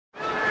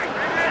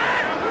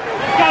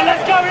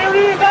I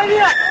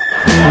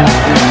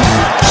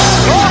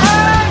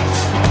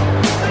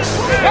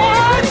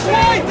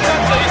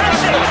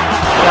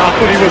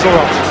thought he was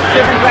alright.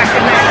 Give him back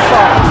in that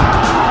spot.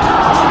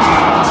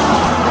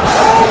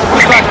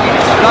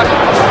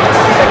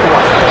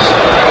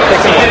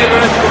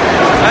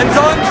 Hands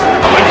on.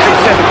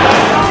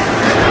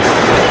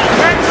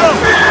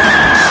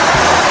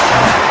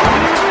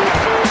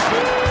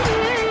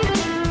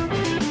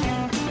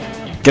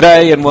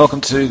 G'day and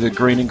welcome to the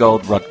Green and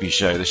Gold Rugby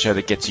Show, the show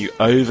that gets you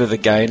over the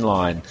gain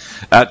line.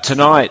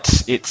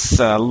 Tonight, it's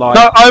live...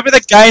 No, over the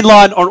gain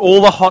line on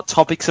all the hot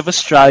topics of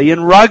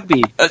Australian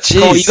rugby.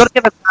 Jeez. You've got to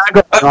get a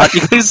tagline, right?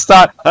 You've got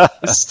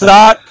to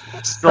start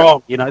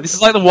strong, you know. This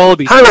is like the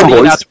Wallabies. Hang on,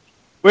 boys.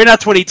 We're in our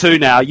 22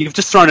 now. You've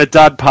just thrown a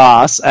dud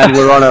pass and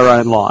we're on our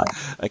own line.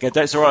 Okay,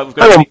 that's all right. We've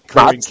got a big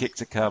clearing kick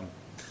to come.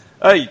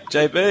 Hey,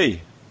 JB.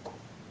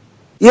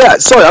 Yeah,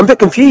 sorry, I'm a bit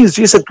confused.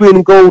 You said Green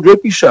and Gold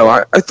Rugby Show.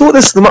 I thought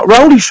this was the Matt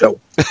Rowley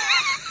Show.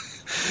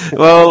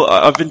 Well,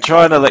 I've been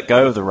trying to let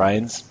go of the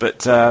reins,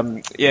 but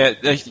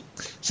yeah.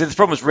 So the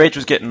problem was Reg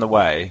was getting in the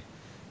way,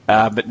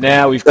 but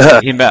now we've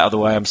got him out of the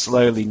way. I'm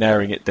slowly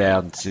narrowing it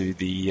down to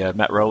the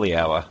Matt Rowley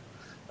hour.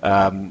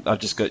 I've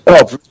just got,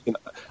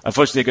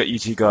 unfortunately, I've got you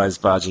two guys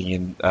barging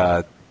in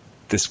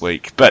this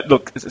week. But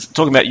look,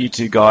 talking about you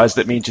two guys,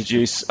 let me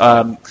introduce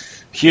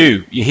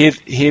Hugh. You're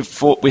here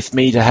with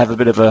me to have a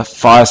bit of a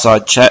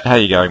fireside chat. How are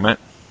you going, mate?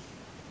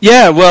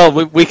 Yeah, well,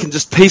 we can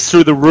just piece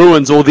through the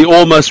ruins or the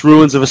almost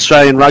ruins of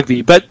Australian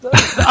rugby. But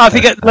I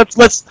think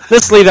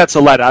let's leave that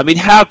to later. I mean,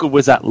 how good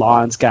was that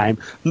Lions game?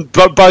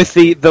 Both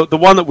the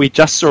one that we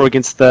just saw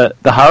against the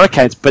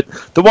Hurricanes, but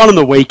the one on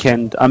the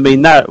weekend. I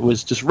mean, that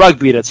was just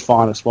rugby at its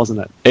finest,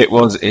 wasn't it? It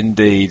was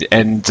indeed,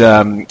 and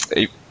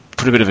it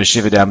put a bit of a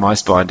shiver down my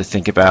spine to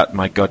think about,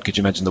 my God, could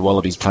you imagine the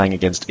Wallabies playing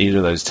against either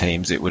of those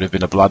teams? It would have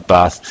been a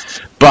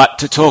bloodbath. But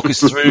to talk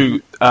us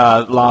through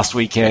last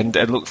weekend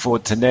and look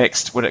forward to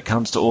next when it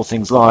comes to all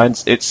things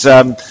Lions, it's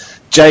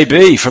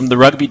JB from the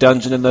Rugby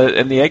Dungeon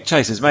and the Egg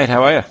Chasers. Mate,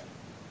 how are you?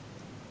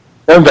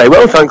 I'm very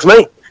well, thanks,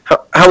 mate.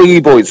 How are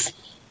you boys?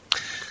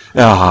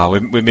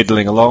 We're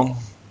middling along,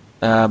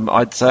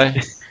 I'd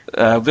say.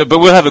 But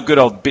we'll have a good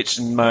old bitch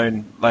and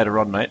moan later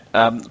on, mate.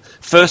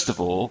 First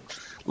of all,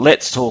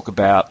 let's talk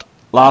about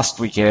last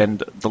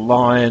weekend, the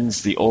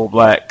Lions, the All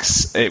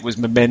Blacks. It was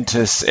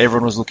momentous.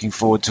 Everyone was looking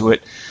forward to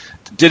it.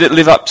 Did it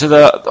live up to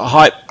the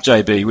hype,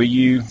 JB?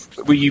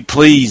 Were you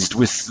pleased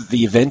with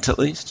the event at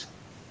least?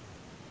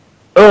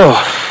 Oh,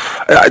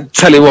 I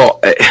tell you what,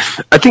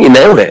 I think you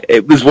nailed it.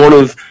 It was one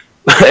of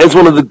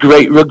the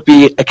great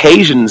rugby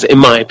occasions, in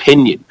my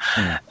opinion.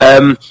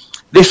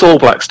 This All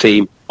Blacks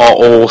team are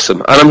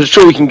awesome, and I'm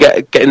sure we can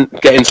get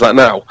into that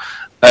now.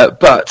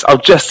 But I'll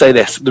just say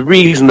this. The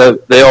reason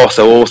that they are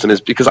so awesome is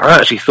because I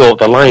actually thought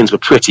the Lions were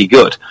pretty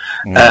good.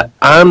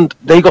 And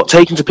they got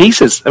taken to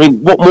pieces. I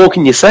mean, what more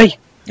can you say?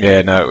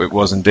 Yeah, no, it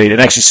was indeed. And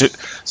actually,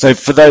 so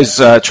for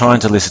those trying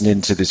to listen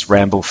into this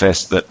ramble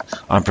fest that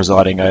I'm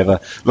presiding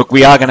over, look,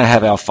 we are going to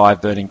have our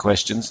 5 burning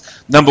questions.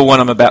 Number 1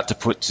 I'm about to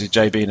put to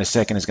JB in a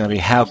second is going to be,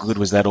 how good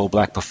was that All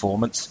Black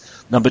performance?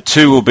 Number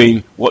 2 will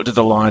be, what do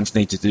the Lions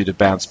need to do to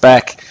bounce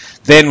back?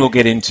 Then we'll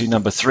get into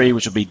number 3,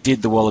 which will be,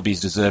 did the Wallabies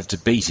deserve to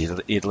beat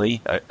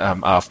Italy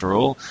after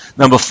all?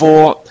 Number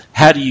 4,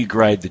 how do you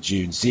grade the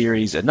June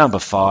series? And number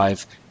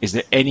 5, is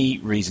there any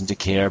reason to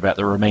care about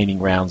the remaining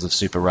rounds of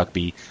Super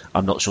Rugby?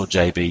 I'm not sure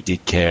JB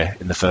did care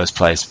in the first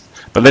place.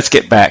 But let's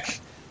get back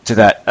to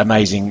that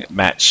amazing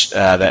match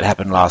that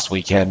happened last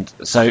weekend.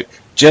 So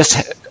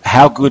just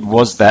how good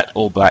was that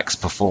All Blacks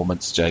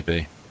performance,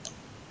 JB?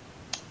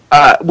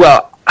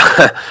 Well,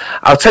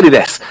 I'll tell you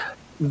this.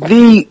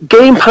 The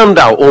game panned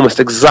out almost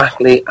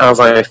exactly as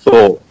I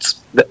thought.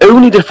 The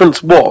only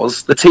difference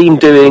was the team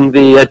doing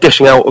the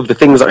dishing out of the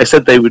things that I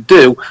said they would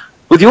do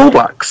with the All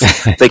Blacks.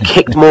 They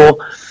kicked more,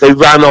 they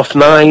ran off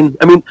 9.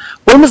 I mean,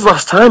 when was the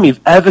last time you've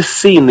ever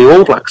seen the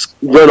All Blacks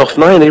run off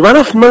 9? They ran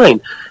off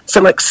 9,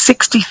 so like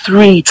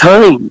 63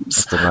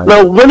 times.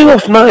 Now, running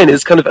off 9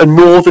 is kind of a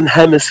Northern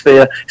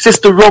Hemisphere, it's this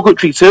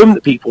derogatory term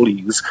that people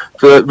use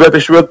for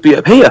rubbish rugby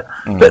up here,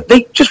 but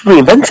they just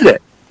reinvented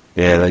it.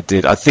 Yeah, they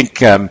did. I think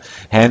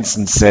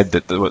Hansen said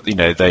that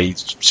they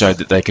showed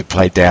that they could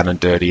play down and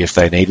dirty if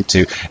they needed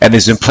to, and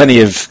there's been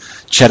plenty of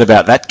chat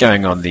about that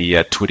going on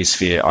the Twitter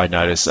sphere, I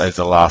noticed, over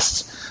the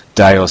last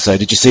day or so.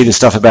 Did you see the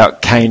stuff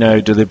about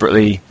Kano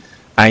deliberately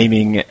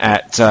aiming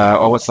at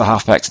what's the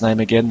halfback's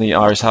name again? The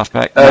Irish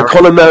halfback,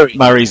 Conor Murray.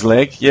 Murray's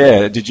leg.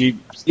 Yeah, did you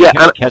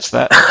catch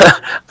that?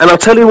 And I'll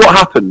tell you what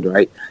happened.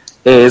 Right,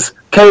 is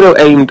Kano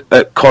aimed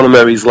at Conor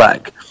Murray's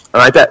leg,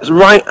 and I bet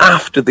right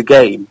after the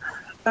game,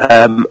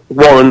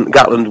 Warren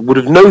Gatland would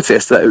have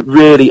noticed that it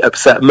really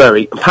upset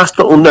Murray and passed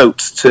little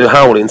notes to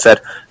Howley and said,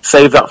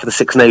 save that for the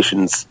Six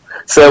Nations.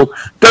 So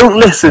don't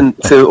listen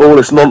to all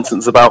this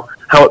nonsense about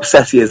how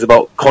upset he is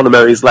about Conor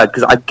Murray's leg,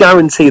 because I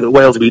guarantee that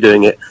Wales will be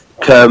doing it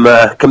come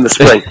the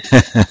spring.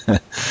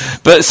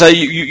 But so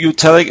you're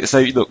telling, so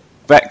look,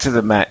 back to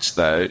the match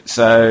though.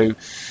 So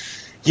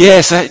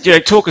Yeah, so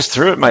talk us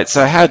through it, mate.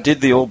 So how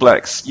did the All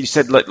Blacks, you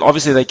said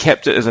obviously they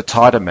kept it as a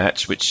tighter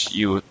match, which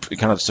you were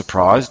kind of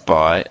surprised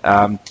by.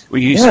 Were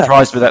you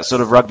surprised with that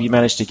sort of rugby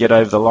managed to get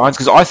over the lines?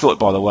 Because I thought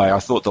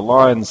the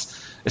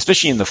Lions,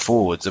 especially in the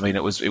forwards, I mean,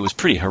 it was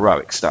pretty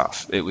heroic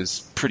stuff. It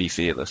was pretty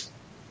fearless.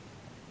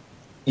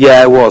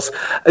 Yeah, it was.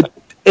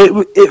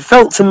 It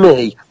felt to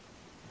me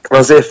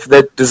as if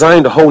they'd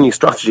designed a whole new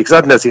strategy, because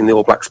I'd never seen the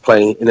All Blacks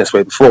play in this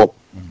way before.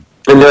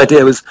 And the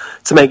idea was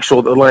to make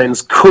sure that the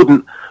Lions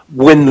couldn't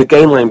win the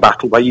game line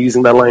battle by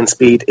using their line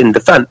speed in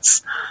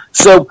defence.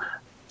 So,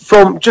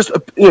 from just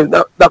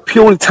that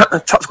purely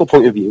tactical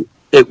point of view,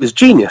 it was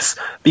genius,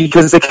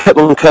 because they kept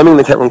on coming.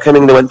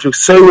 They went through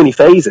so many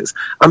phases,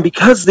 and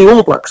because the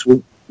All Blacks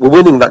were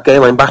winning that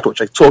game line battle,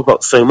 which I talk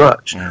about so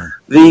much,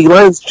 the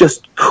Lions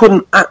just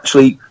couldn't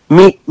actually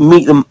meet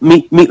them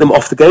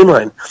off the game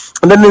line.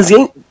 And then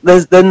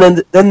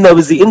there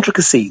was the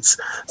intricacies,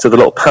 so the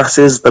little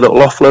passes, the little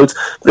offloads.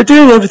 They're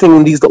doing everything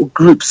in these little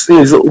groups,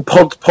 these little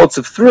pods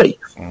of three.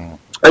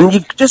 And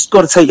you've just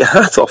got to take your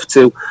hat off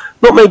to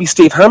not maybe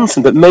Steve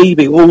Hansen, but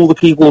maybe all the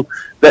people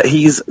that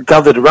he's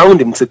gathered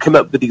around him to come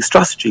up with these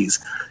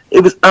strategies.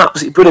 It was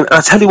absolutely brilliant.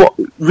 I tell you what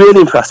really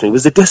impressed me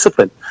was the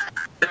discipline.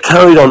 It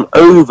carried on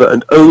over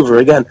and over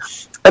again.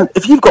 And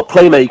if you've got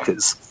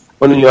playmakers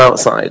when you're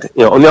outside,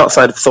 on the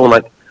outside of someone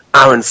like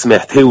Aaron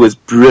Smith, who was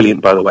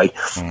brilliant, by the way,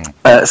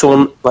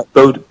 someone like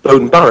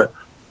Beauden Barrett,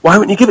 why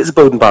wouldn't you give it to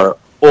Beauden Barrett?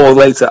 Or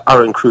later,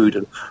 Aaron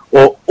Cruden,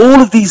 or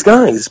all of these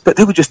guys, but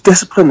they were just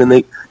disciplined and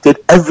they did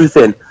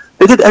everything.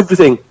 They did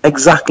everything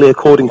exactly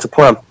according to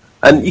plan.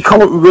 And you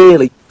can't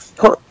really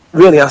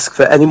ask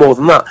for any more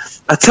than that.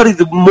 I tell you,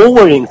 the more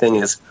worrying thing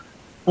is,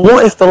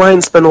 what if the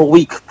Lions spend all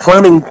week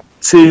planning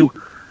to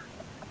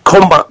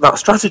combat that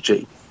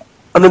strategy,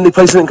 and then they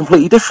play something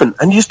completely different,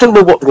 and you just don't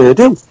know what they're going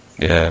to do?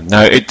 Yeah,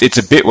 no, it's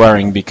a bit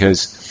worrying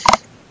because,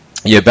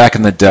 back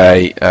in the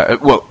day,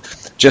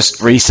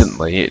 just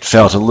recently, it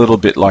felt a little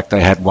bit like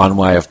they had one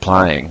way of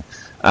playing.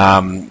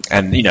 And,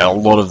 a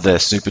lot of their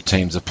super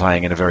teams are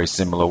playing in a very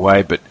similar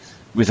way. But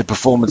with a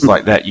performance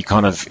like that, it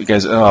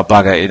goes, oh,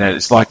 bugger.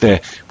 It's like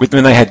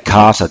when they had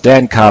Carter,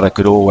 Dan Carter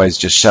could always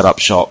just shut up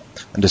shop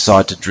and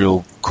decide to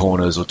drill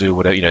corners or do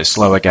whatever,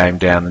 slow a game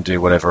down and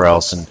do whatever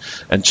else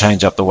and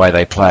change up the way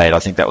they played. I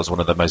think that was one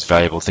of the most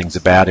valuable things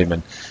about him.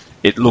 And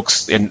it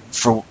looks, and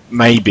for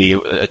maybe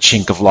a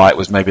chink of light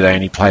was maybe they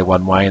only play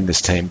one way in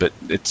this team, but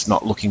it's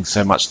not looking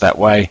so much that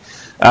way.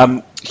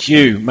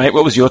 Hugh, mate,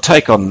 what was your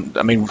take on,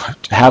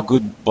 how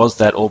good was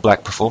that All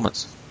Black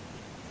performance?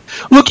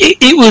 Look,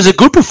 it was a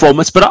good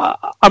performance, but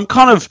I'm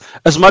kind of,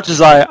 as much as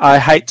I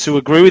hate to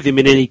agree with him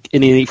in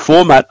any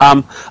format,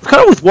 I'm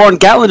kind of with Warren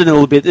Gatland in a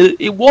little bit.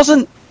 It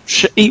wasn't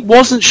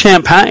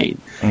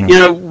champagne.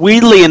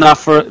 Weirdly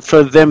enough,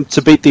 for them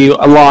to beat the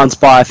Lions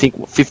by, I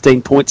think,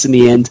 15 points in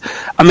the end,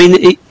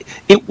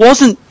 it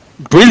wasn't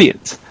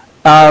brilliant.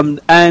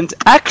 And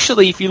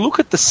actually, if you look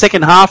at the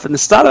second half and the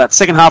start of that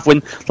second half,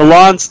 when the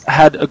Lions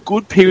had a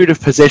good period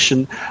of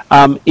possession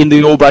in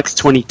the All Blacks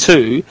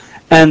 22,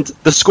 and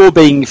the score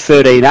being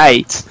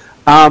 13-8,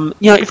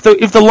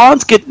 if the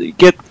Lions get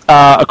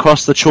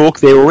across the chalk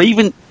there, or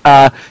even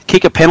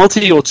kick a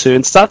penalty or two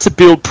and start to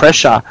build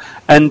pressure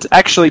and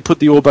actually put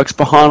the All Blacks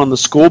behind on the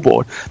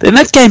scoreboard, then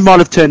that game might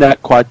have turned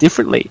out quite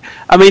differently.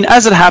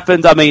 As it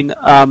happened,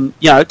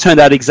 it turned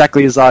out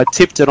exactly as I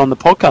tipped it on the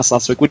podcast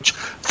last week, which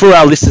for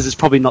our listeners is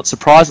probably not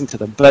surprising to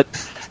them. But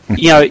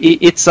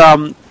it's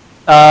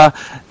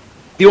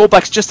the All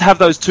Blacks just have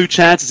those two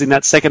chances in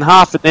that second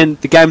half, and then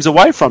the game's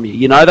away from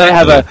you. They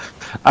have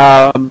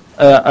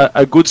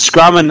a good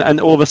scrum, and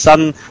all of a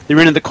sudden they're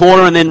into the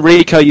corner, and then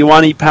Rieko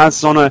Ioane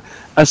passes on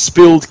a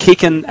spilled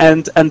kick, and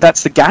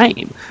that's the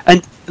game.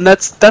 And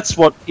that's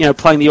what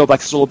playing the All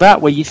Blacks is all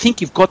about, where you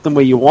think you've got them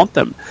where you want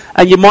them,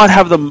 and you might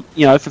have them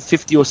for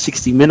 50 or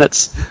 60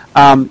 minutes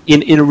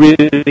in a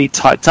really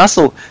tight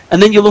tussle, and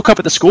then you look up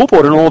at the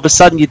scoreboard, and all of a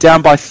sudden you're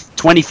down by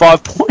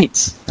 25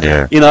 points.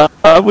 Yeah.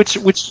 Which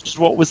is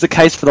what was the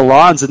case for the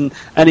Lions, and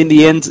in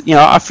the end,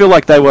 I feel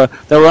like they were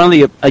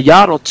only a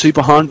yard or two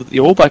behind what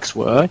the All Blacks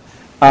were,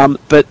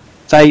 but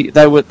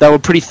they were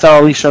pretty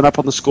thoroughly shown up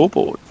on the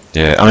scoreboard.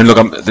 Yeah,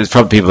 look, there's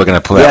probably people who are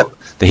going to pull out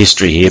the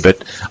history here,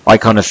 but I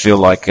kind of feel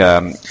like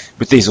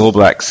with these All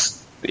Blacks,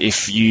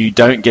 if you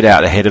don't get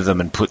out ahead of them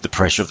and put the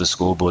pressure of the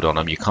scoreboard on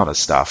them, you're kind of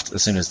stuffed.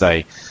 As soon as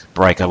they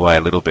break away a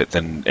little bit,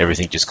 then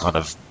everything just kind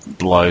of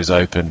blows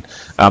open.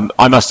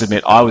 I must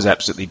admit, I was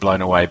absolutely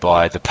blown away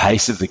by the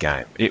pace of the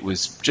game. It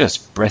was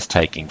just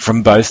breathtaking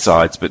from both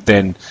sides, but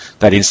then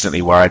that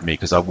instantly worried me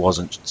because I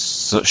wasn't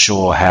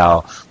sure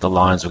how the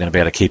Lions were going to be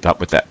able to keep up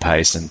with that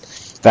pace, and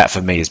that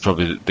for me is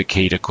probably the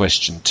key to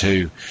question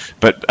 2.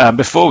 But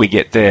before we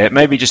get there,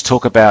 maybe just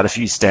talk about a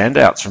few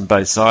standouts from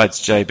both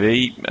sides.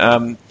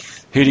 JB,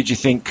 who did you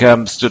think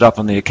stood up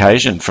on the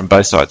occasion from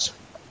both sides?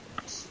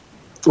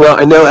 Well,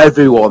 I know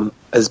everyone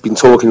has been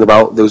talking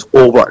about those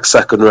All Black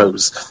second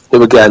rows,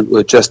 who again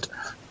were just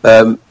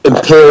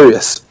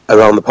imperious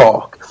around the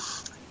park.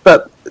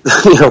 But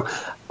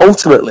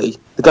ultimately,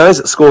 the guys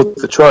that scored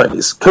the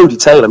tries, Cody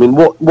Taylor, I mean,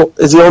 what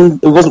is he on?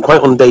 He wasn't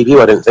quite on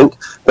debut, I don't think,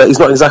 but he's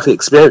not exactly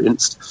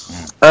experienced.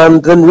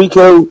 And then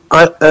Rico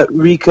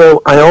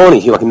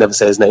Ioni, who I can never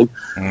say his name,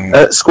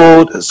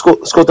 scored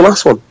the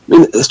last one. I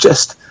mean, it's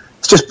just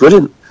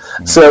brilliant.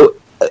 So,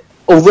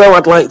 although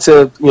I'd like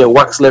to,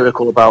 wax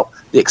lyrical about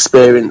the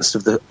experience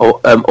of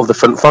the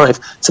front five,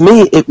 to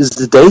me it was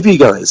the debut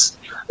guys.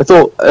 I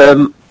thought they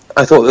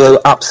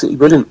were absolutely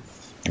brilliant.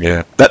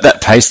 Yeah,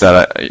 that pace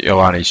that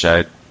Ioane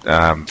showed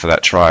for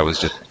that try was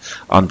just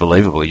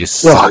unbelievable.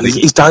 He's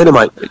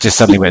dynamite. It just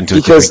suddenly went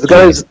into because the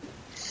guys.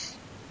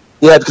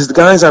 Yeah, because the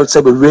guys I would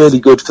say were really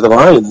good for the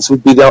Lions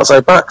would be the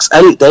outside backs.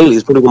 Elliot Daly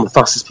is probably one of the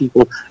fastest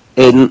people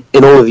in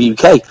all of the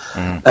UK.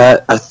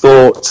 I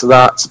thought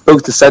that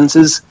both the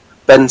centres,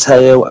 Ben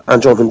Teo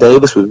and Jonathan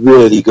Davis, were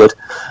really good.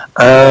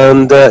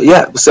 And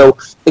so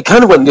it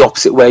kind of went the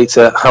opposite way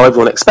to how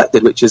everyone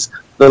expected, which is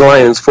the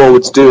Lions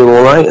forwards doing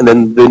all right and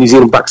then the New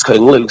Zealand backs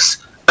cutting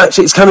loose.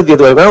 Actually, it's kind of the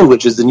other way around,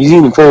 which is the New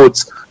Zealand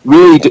forwards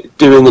really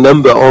doing a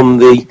number on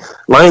the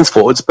Lions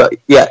forwards, but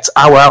yet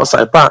our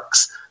outside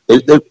backs, they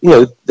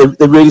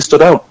really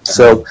stood out.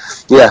 So,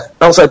 yeah,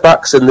 outside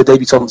backs and the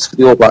debutants for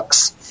the All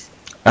Blacks.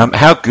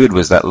 How good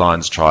was that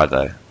Lions try,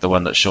 though? The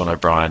one that Sean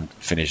O'Brien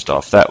finished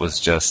off. That was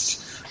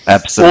just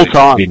absolute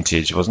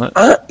vintage, wasn't it?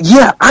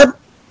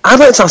 I'd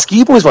like to ask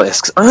you boys about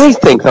this, because I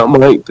think that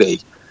might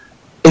be,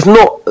 if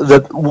not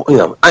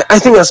I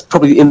think that's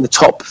probably in the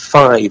top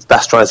 5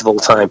 best tries of all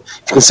time.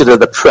 If you consider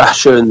the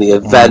pressure and the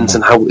event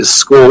and how it was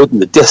scored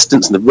and the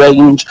distance and the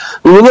range. I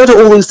mean, when you add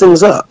all these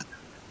things up,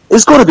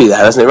 it's got to be there,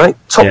 hasn't it, right?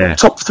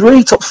 Top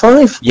 3, top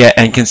 5? Yeah,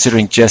 and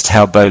considering just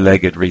how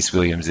bow-legged Rhys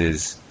Williams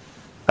is.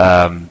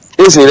 Isn't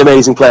he an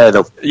amazing player,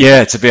 though?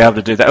 Yeah, to be able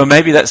to do that. Or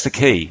maybe that's the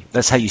key.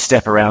 That's how you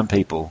step around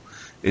people,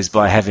 is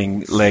by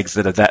having legs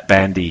that are that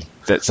bandy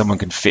that someone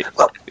can fit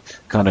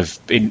kind of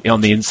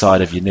on the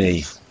inside of your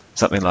knee.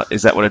 Something like,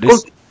 is that what it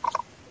is?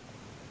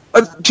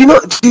 Well, do you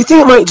think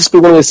it might just be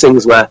one of those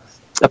things where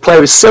a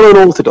player is so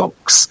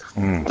unorthodox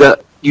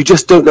that you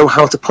just don't know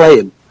how to play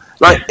him?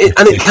 It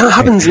kind of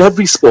happens in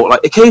every sport.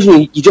 Like,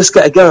 occasionally you just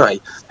get a guy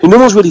who no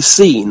one's really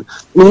seen.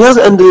 I mean, he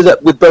hasn't ended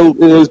up with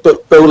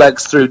bow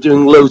legs through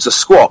doing loads of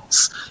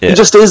squats. Yeah. He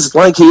just is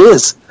like he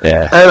is.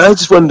 Yeah. And I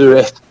just wonder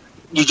if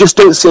you just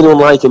don't see anyone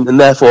like him, and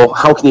therefore,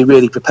 how can you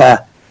really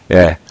prepare?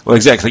 Yeah, well,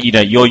 exactly.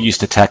 You're used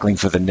to tackling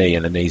for the knee,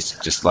 and the knee's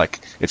just like,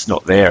 it's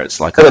not there. It's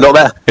like they're not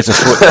there. It's a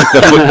foot,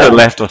 the foot to the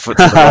left or foot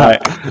to the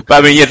right.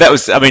 But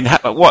I mean,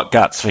 what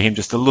guts for him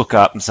just to look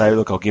up and say,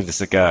 "Look, I'll give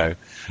this a go."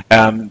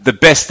 The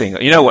best thing,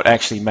 what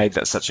actually made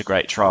that such a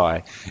great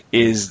try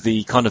is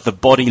the kind of the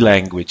body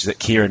language that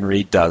Kieran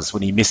Reid does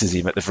when he misses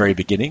him at the very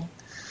beginning.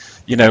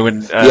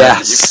 When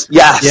yes,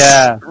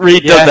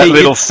 Reid does that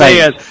little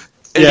feint,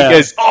 and he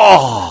goes,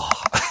 "Oh."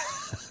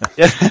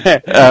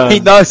 He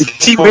knows.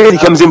 He really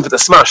comes in for the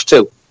smash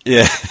too.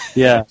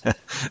 Yeah,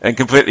 and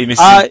completely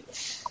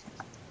misses.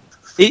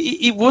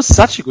 It was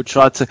such a good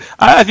try too.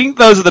 I think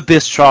those are the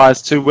best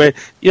tries too. Where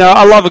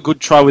I love a good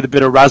try with a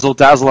bit of razzle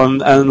dazzle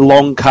and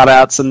long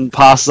cutouts and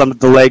passes under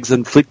the legs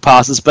and flick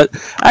passes. But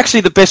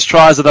actually, the best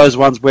tries are those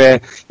ones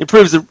where it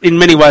proves that in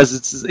many ways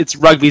it's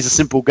rugby is a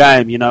simple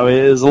game.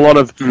 There's a lot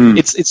of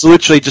it's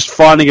literally just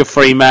finding a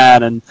free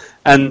man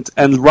and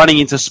running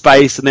into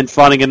space and then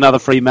finding another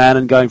free man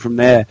and going from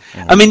there.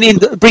 I mean,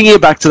 bringing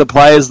it back to the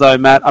players though,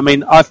 Matt. I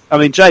mean,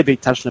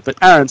 JB touched on it, but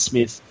Aaron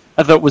Smith,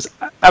 I thought was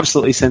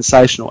absolutely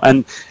sensational,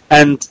 and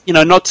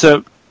not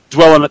to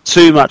dwell on it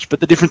too much, but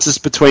the differences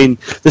between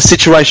the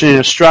situation in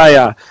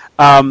Australia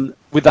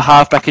with the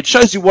halfback, it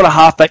shows you what a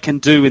halfback can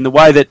do in the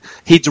way that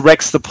he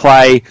directs the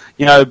play,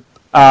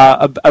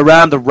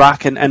 around the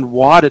ruck and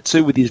wider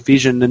too with his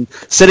vision and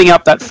setting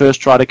up that first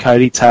try to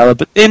Cody Taylor.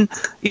 But then,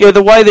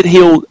 the way that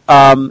he'll,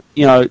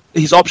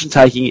 his option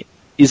taking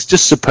is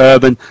just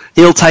superb, and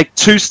he'll take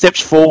 2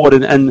 steps forward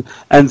and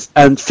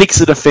fix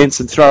the defence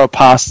and throw a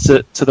pass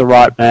to the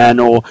right man,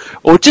 or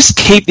just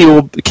keep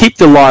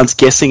the Lions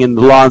guessing. And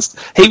the Lions,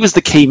 he was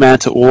the key man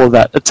to all of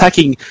that,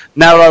 attacking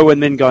narrow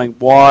and then going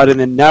wide and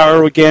then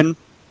narrow again.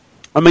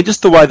 I mean,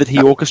 just the way that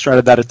he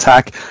orchestrated that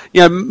attack,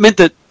 meant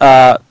that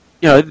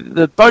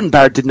the Beauden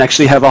Barrett didn't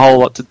actually have a whole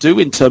lot to do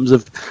in terms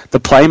of the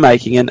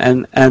playmaking,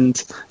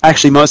 and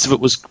actually most of it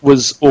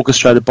was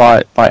orchestrated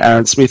by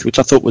Aaron Smith, which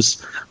I thought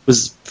was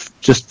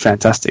just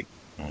fantastic.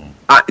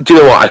 Do you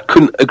know what? I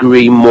couldn't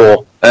agree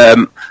more.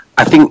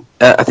 I think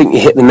you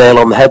hit the nail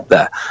on the head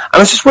there. And I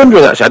was just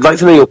wondering, actually, I'd like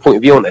to know your point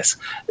of view on this.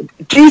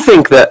 Do you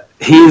think that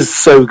he is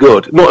so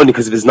good, not only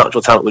because of his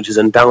natural talent, which is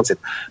undoubted,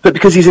 but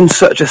because he's in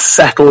such a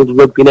settled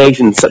rugby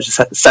nation, such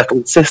a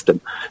settled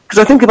system? Because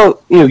I think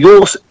about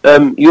your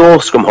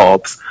scrum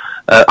halves.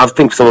 I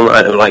think of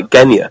someone like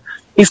Genia.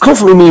 He's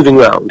constantly moving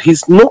around.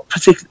 He's not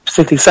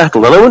particularly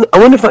settled, and I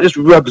wonder if that just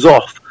rubs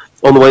off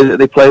on the way that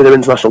they play their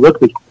international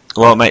rugby.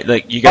 Well, mate,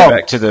 you go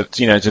back to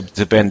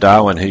to Ben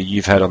Darwin, who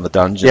you've had on the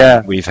Dungeon.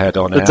 Yeah. We've had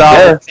on the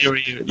Darwin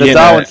theory. The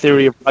Darwin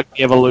theory of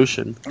rugby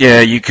evolution. Yeah,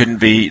 you couldn't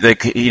be,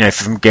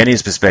 from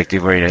Genia's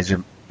perspective, where he's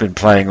been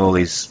playing all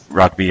his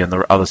rugby on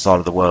the other side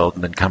of the world,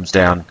 and then comes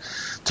down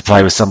to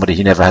play with somebody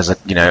he never has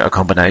a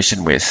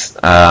combination with.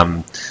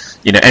 And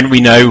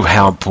we know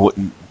how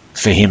important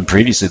for him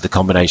previously the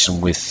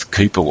combination with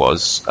Cooper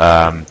was.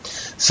 I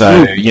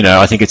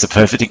think it's a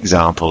perfect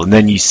example. And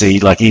then you see,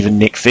 like, even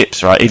Nick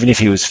Phipps, right? Even if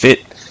he was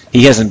fit,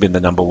 he hasn't been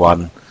the number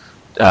one,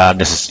 not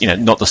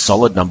the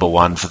solid number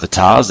one for the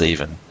Tars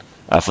even.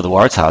 For the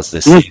Waratahs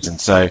this season.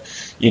 So,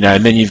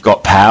 and then you've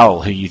got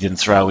Powell, who you can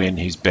throw in,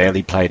 who's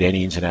barely played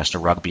any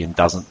international rugby and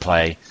doesn't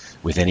play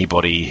with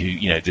anybody who,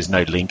 there's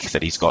no link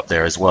that he's got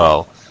there as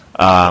well.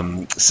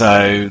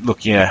 So, look,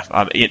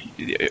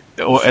 it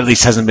or at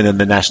least hasn't been in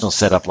the national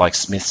setup like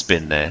Smith's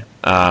been there.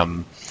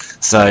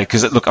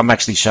 Because I'm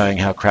actually showing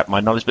how crap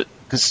my knowledge, but,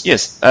 because,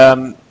 yes,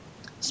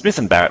 Smith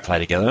and Barrett play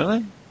together, don't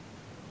they?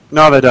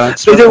 No, they don't.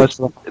 They don't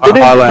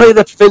play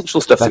the provincial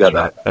stuff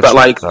together,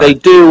 but, they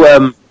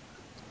do...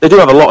 They do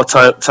have a lot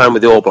of time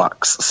with the All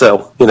Blacks,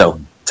 so,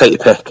 take your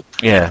pick.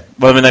 Yeah,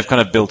 well, I mean, they've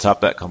kind of built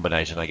up that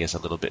combination, I guess, a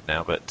little bit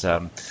now. But,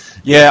 our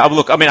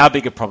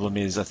bigger problem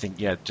is, I think,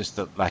 just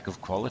the lack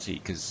of quality,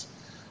 because,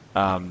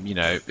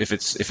 if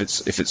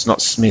it's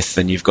not Smith,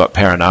 then you've got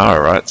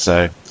Perenara, right?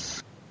 So...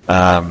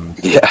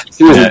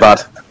 he wasn't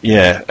bad.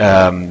 Yeah,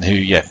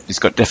 he's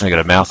definitely got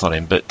a mouth on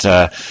him. But,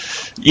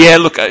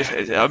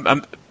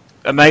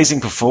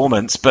 amazing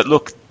performance. But,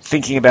 look...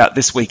 Thinking about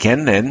this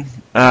weekend then,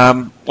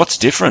 what's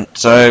different?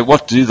 So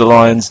what do the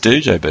Lions do,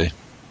 JB?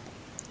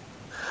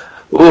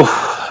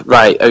 Oh,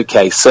 right,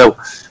 okay. So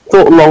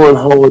thought long and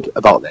hard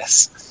about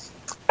this.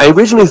 I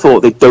originally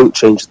thought they don't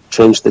change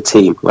the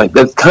team. Like,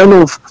 they've kind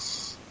of...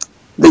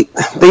 They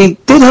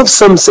did have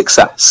some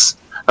success.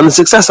 And the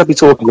success I'll be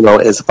talking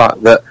about is the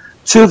fact that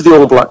 2 of the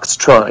All Blacks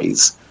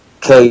tries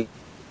came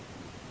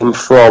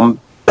from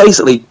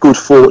basically good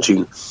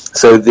fortune.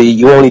 So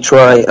the Ioane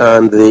try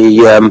and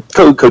the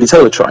Cody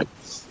Taylor try.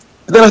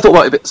 But then I thought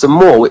about it a bit some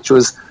more, which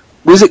was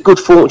it good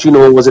fortune,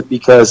 or was it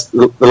because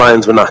the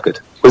Lions were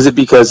knackered? Was it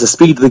because the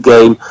speed of the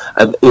game,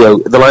 and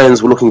the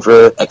Lions were looking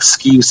for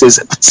excuses,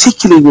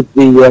 particularly with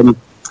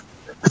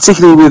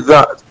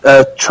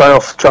that try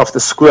off the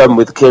scrum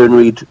with the Kieran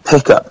Reid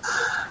pickup?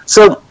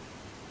 So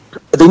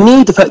they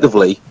need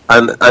effectively,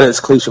 and it's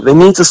cliche, they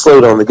need to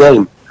slow down the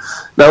game.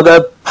 Now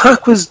their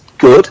pack was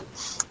good.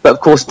 But, of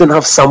course, didn't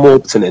have Sam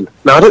Warburton in.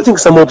 Now, I don't think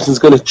Sam Warburton's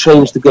going to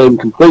change the game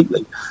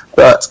completely,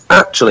 but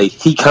actually,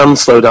 he can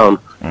slow down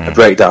a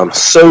breakdown.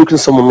 So can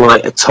someone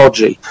like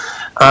Itoje.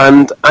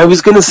 And I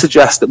was going to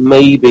suggest that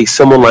maybe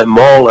someone like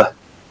Marler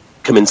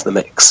come into the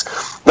mix.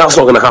 That's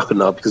not going to happen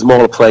now, because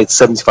Marler played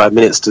 75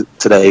 minutes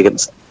today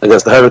against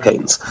the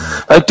Hurricanes.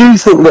 I do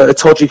think that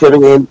Itoje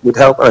coming in would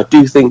help, and I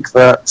do think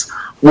that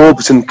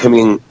Warburton coming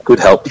in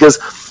could help, because...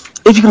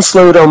 if you can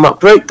slow down that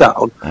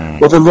breakdown,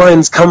 well, then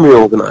Lions can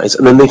reorganise,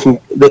 and then they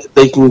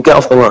can get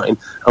off the line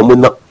and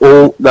win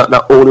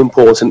that all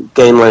important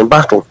gain line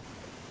battle.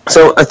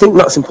 So I think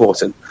that's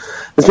important.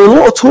 There's been a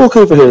lot of talk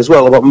over here as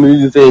well about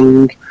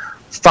moving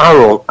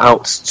Farrell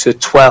out to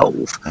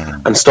 12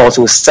 and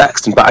starting with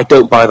Sexton, but I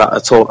don't buy that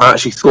at all. I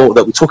actually thought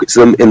that we took it to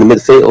them in the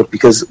midfield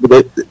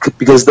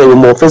because they were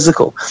more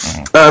physical.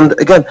 And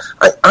again,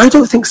 I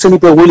don't think Sonny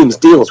Bill Williams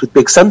deals with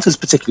big centres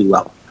particularly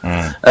well.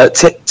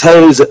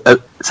 Teo's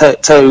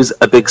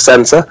a big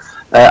centre.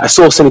 I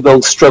saw Sonny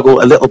Bill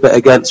struggle a little bit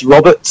against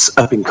Roberts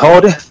up in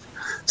Cardiff.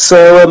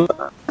 So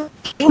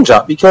change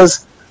that,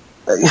 because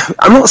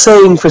I'm not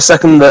saying for a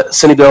second that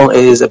Sonny Bill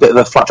is a bit of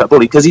a flat-track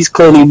bully, because he's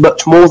clearly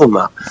much more than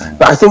that.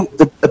 But I think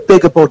a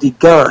bigger-bodied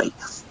guy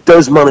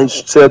does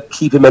manage to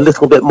keep him a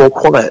little bit more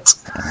quiet.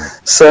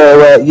 So,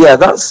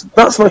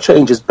 that's my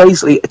changes.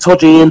 Basically,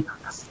 Itoje in,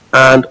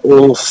 and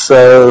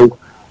also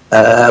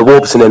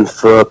Warburton in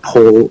for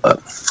Paul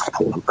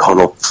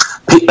O'Connell.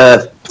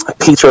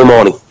 Peter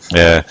O'Mahony.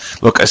 Yeah.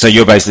 Look, so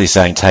you're basically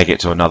saying take it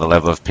to another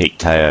level of peak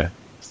Teo.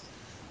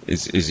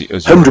 Is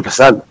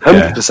 100%.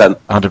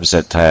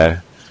 100%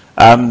 Teo.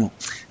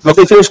 Have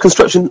they finished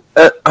construction?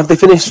 Have they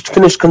finished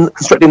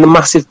constructing the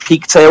massive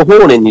peak Teo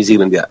horn in New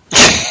Zealand yet?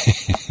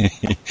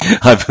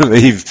 I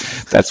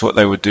believe that's what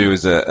they would do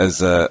as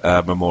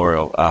a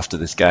memorial after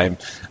this game,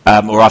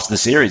 or after the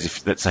series.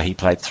 If let's say he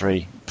played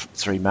three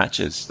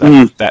matches,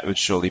 that would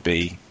surely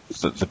be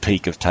the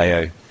peak of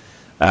Teo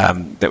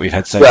that we've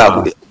had so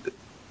far.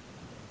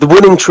 The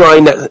winning try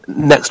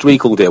next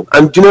week will do.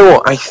 And do you know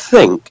what?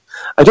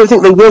 I don't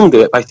think they will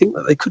do it, but I think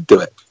that they could do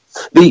it.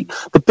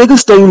 The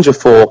biggest danger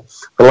for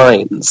the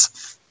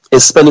Lions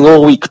is spending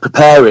all week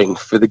preparing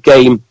for the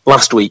game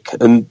last week,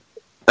 and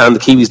the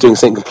Kiwis doing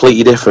something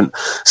completely different.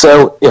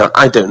 So,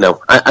 I don't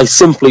know. I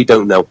simply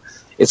don't know.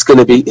 It's going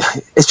to be...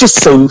 It's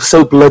just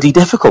so bloody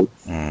difficult.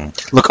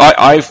 Look,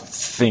 I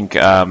think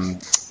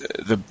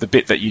the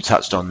bit that you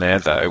touched on there,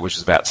 though, which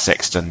is about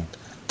Sexton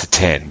to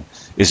 10,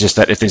 is just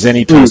that if there's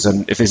any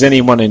person, if there's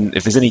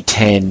any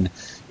 10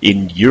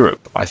 in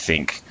Europe, I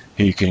think,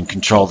 who can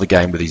control the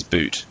game with his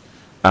boot,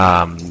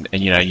 and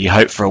you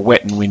hope for a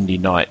wet and windy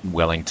night in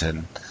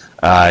Wellington.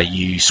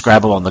 You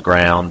scrabble on the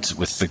ground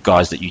with the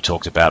guys that you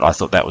talked about. I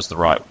thought that was the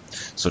right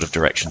sort of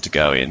direction to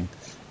go in,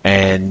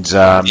 and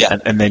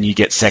then you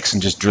get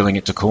Sexton just drilling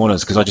it to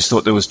corners, because I just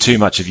thought there was too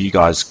much of you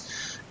guys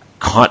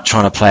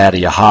trying to play out of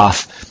your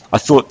half. I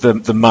thought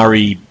the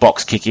Murray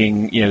box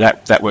kicking,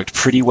 that worked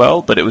pretty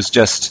well, but it was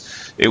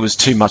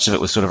too much of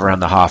it was sort of around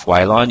the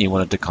halfway line. You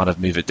wanted to kind of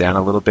move it down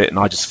a little bit, and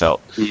I just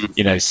felt,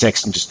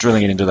 Sexton just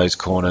drilling it into those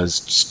corners,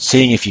 just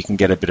seeing if you can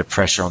get a bit of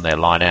pressure on their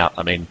line out.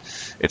 I mean,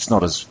 it's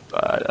not as,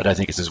 I don't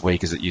think it's as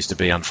weak as it used to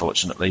be,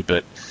 unfortunately,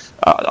 but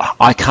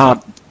I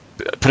can't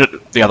put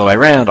it the other way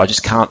around. I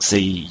just can't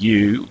see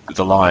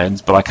the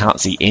Lions, but I can't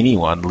see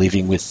anyone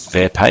living with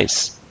their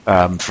pace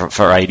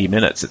for 80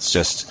 minutes. It's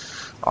just,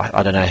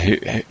 I don't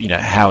know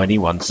how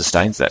anyone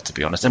sustains that, to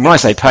be honest. And when I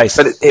say pace,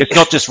 it's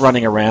not just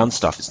running around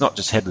stuff. It's not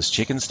just headless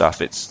chicken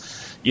stuff.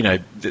 It's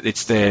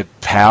it's their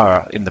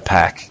power in the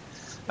pack,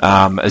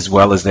 as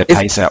well as their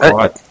pace out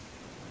wide.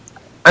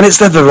 And it's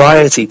their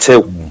variety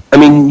too. I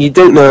mean, you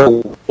don't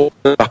know what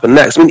will happen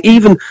next. I mean,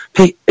 even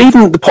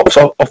the pops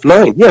off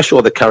line. Yeah,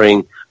 sure, they're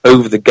carrying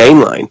over the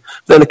game line.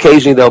 Then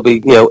occasionally there'll be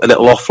a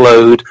little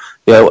offload,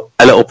 a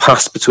little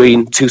pass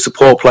between two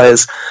support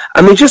players,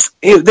 and they just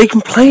they can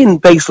play in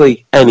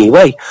basically any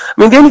way. I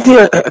mean, the only thing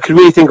I could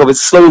really think of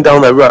is slowing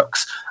down their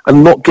rucks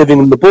and not giving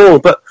them the ball.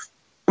 But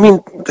I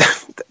mean,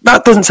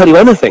 that doesn't tell you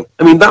anything.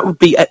 I mean, that would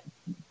be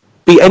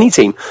any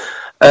team.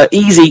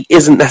 Easy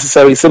isn't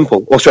necessarily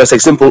simple, or should I say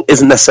simple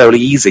isn't necessarily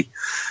easy.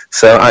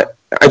 So I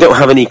don't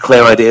have any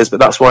clear ideas, but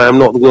that's why I'm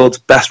not the world's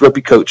best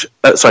rugby coach.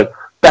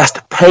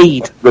 Best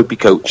paid rugby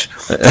coach,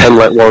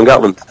 unlike Warren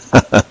Gatland.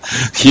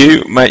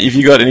 Hugh, mate, have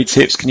you got any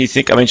tips? Can you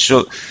think? I mean,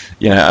 sure,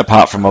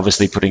 apart from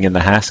obviously putting in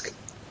the Hask.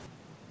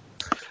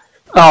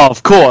 Oh,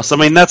 of course. I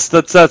mean, that's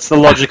the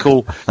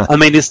logical. I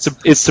mean, is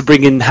to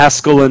bring in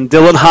Haskell and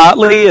Dylan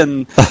Hartley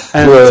and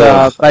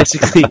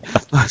basically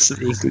most of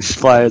the English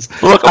players.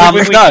 Well, look,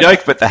 we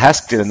joke, but the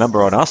Hask did a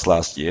number on us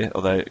last year.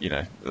 Although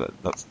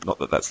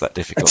that's that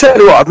difficult. I tell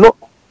you what,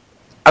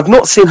 I've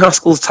not seen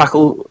Haskell's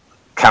tackle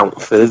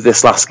count for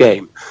this last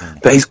game,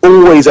 but he's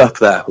always up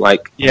there,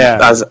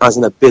 as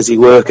in a busy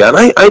worker.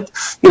 And I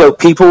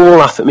people will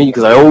laugh at me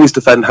because I always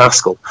defend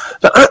Haskell,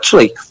 but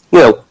actually,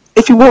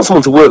 if you want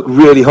someone to work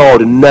really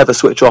hard and never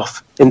switch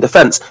off in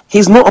defence,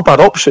 he's not a bad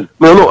option.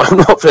 I mean, I'm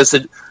not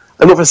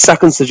for a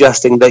second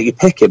suggesting that you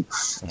pick him.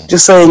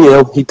 Just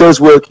saying, he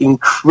does work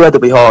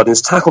incredibly hard, and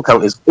his tackle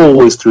count is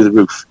always through the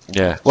roof.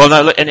 Yeah. Well,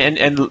 no,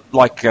 and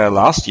like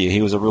last year,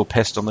 he was a real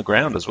pest on the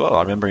ground as well.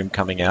 I remember him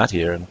coming out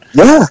here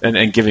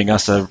and giving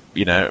us a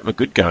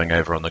good going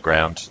over on the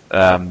ground.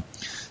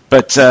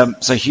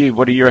 So Hugh,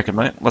 what do you reckon,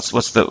 mate? What's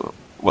the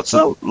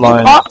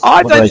Lions?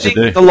 I don't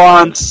think the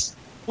Lions.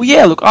 Well,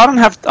 yeah. Look, I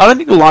don't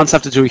think the Lions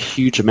have to do a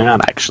huge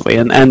amount actually,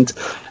 and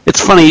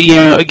it's funny,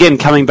 again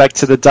coming back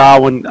to the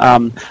Darwin. We've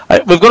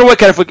got to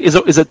work out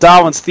is it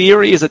Darwin's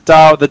theory? Is it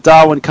the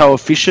Darwin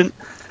coefficient?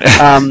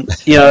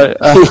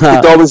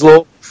 Darwin's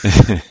law.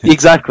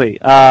 Exactly,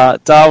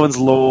 Darwin's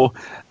law.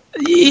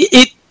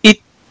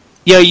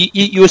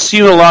 You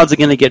assume the Lions are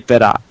going to get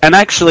better, and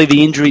actually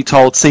the injury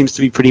toll seems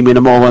to be pretty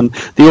minimal, and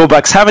the All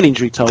Blacks have an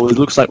injury toll. It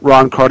looks like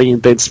Ryan Crotty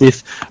and Ben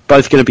Smith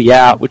both going to be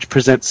out, which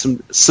presents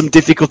some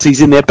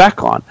difficulties in their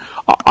backline.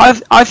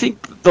 I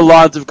think the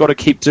Lions have got to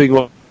keep doing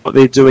what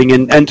they're doing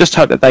and just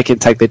hope that they can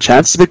take their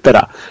chances a bit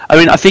better. I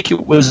mean, I think it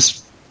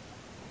was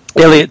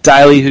Elliot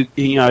Daly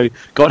who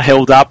got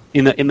held up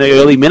in the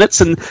early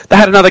minutes, and they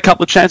had another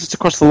couple of chances to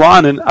cross the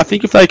line, and I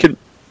think if they can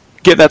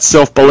get that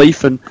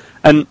self-belief and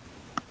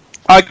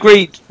I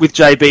agree with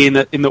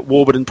JB in that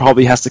Warburton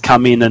probably has to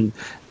come in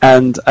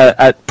and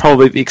at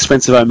probably the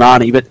expense of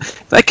Omani, but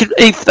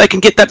if they can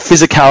get that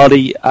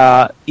physicality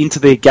into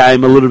their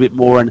game a little bit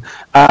more and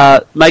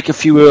make a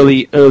few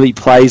early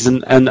plays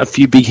and a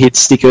few big hits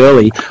stick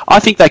early, I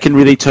think they can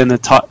really turn the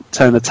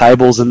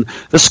tables. And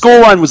the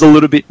scoreline was a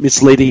little bit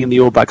misleading in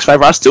the All Blacks'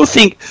 favour. I still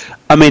think,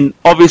 I mean,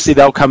 obviously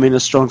they'll come in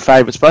as strong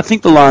favourites, but I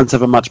think the Lions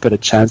have a much better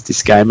chance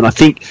this game, and I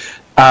think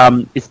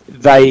if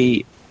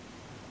they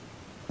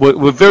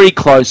we're very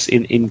close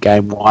in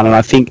game one, and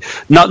I think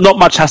not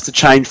much has to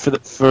change for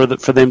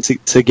them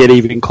to get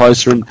even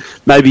closer and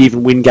maybe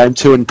even win game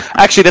two. And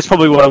actually, that's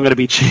probably what I'm going to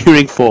be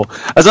cheering for.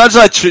 As much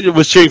as I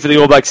was cheering for the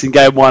All Blacks in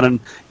game one, and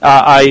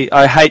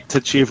I hate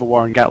to cheer for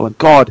Warren Gatland.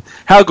 God,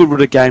 how good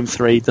would a game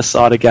three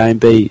decider game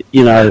be?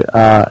 In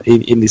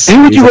this.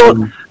 Who would you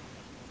want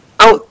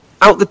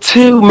out the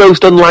two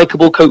most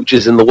unlikable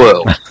coaches in the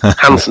world,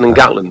 Hansen and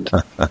Gatland?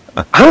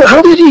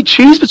 How did you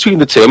choose between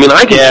the two? I mean,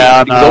 I can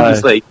choose because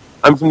obviously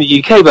I'm from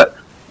the UK, but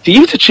for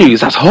you to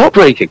choose, that's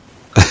heartbreaking.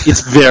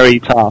 It's very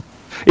tough.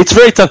 It's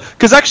very tough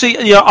because actually,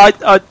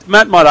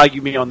 Matt might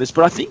argue me on this,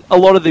 but I think a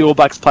lot of the All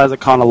Blacks players are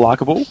kind of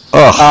likable.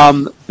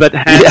 But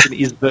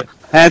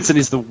Hansen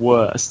is the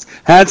worst.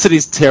 Hansen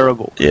is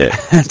terrible. Yeah,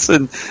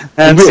 Hansen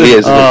really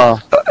is.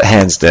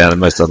 Hands down, the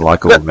most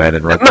unlikable man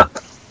in rugby.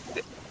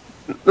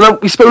 Now,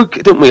 we spoke,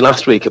 didn't we,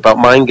 last week about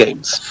mind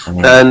games,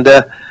 and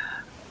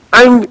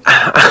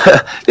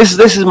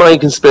this is my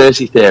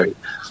conspiracy theory.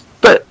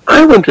 But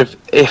I wonder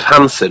if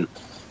Hansen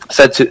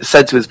said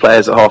to his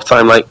players at half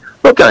time, like,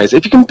 look guys,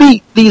 if you can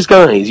beat these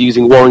guys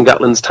using Warren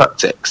Gatland's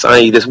tactics,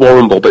 i.e. this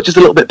Warren ball, but just a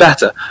little bit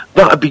better,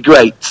 that'd be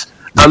great.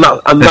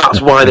 And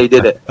that's why they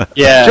did it.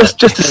 Yeah. Just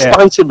to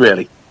spite him,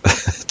 really.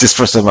 just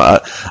for some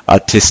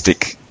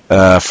artistic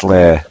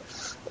flair.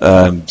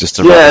 Just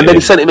to and then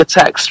he sent him a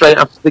text straight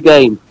after the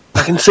game.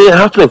 I can see it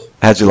happening.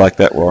 How'd you like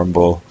that, Warren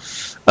Ball?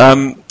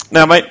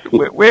 Now, mate,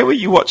 where were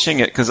you watching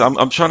it? Because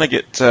I'm trying to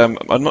get.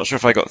 I'm not sure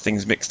if I got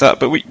things mixed up,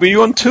 but were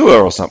you on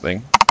tour or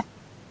something?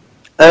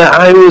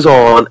 I was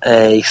on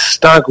a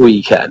stag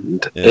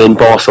weekend in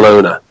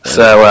Barcelona. Yeah.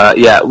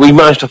 So, we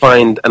managed to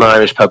find an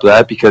Irish pub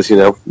there because,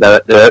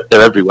 they're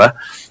everywhere.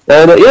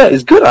 And,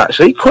 it's good,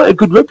 actually. Quite a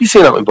good rugby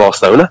scene out in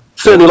Barcelona.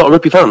 Certainly a lot of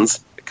rugby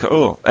fans.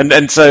 Cool.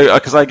 And so,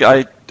 because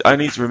I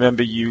only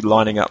remember you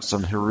lining up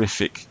some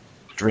horrific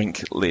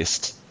drink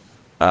list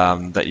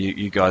that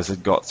you guys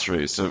had got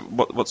through. So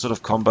what sort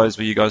of combos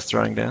were you guys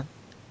throwing down?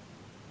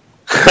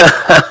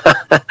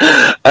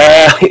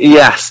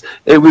 Yes,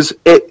 it was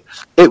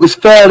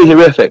fairly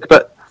horrific,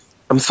 but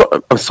I'm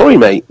sorry,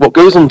 mate. What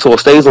goes on tour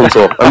stays on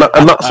tour,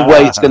 and that's the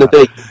way it's going to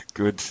be.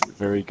 Good,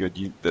 very good.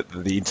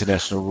 The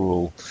international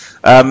rule.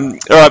 All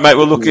right, mate.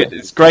 Well, look,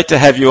 it's great to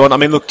have you on. I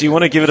mean, look, do you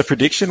want to give it a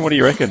prediction? What do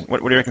you reckon?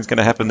 What do you reckon is going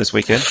to happen this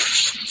weekend?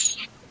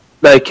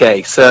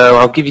 Okay, so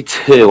I'll give you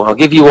two. I'll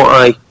give you what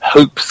I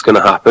hope's going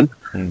to happen,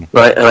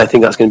 right? And I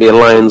think that's going to be a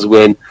Lions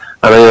win.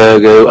 And I'm going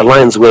to go a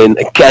Lions win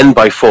again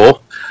by 4.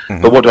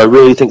 Mm-hmm. But what do I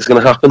really think is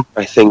going to happen?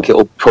 I think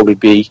it'll probably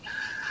be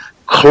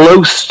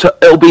close to.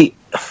 It'll be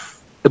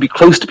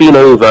close to being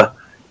over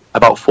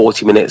about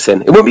 40 minutes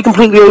in. It won't be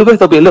completely over.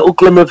 There'll be a little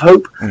glimmer of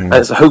hope, and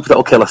it's a hope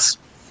that'll kill us.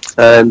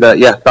 And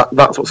that's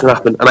what's going to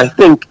happen. And I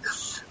think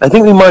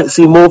we might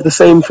see more of the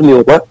same from the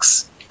All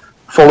Blacks,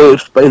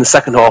 followed in the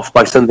second half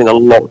by something a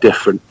lot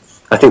different.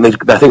 I think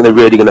they're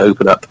really going to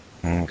open up.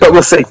 Okay. But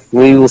we'll see.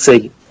 We will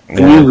see. I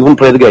knew we wouldn't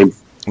play the game.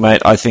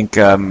 Mate, I think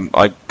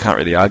I can't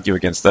really argue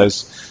against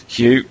those.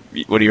 Hugh,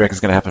 what do you reckon is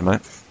going to happen, mate?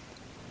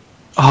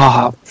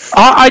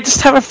 I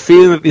just have a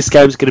feeling that this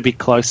game's going to be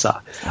closer.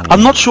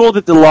 I'm not sure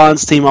that the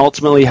Lions team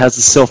ultimately has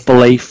the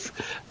self-belief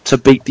to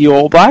beat the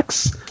All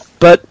Blacks,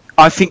 but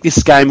I think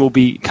this game will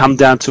come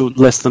down to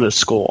less than a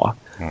score.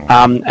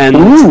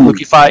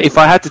 Look, if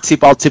I had to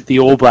tip, I'll tip the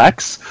All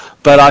Blacks,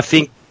 but I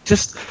think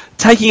just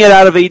taking it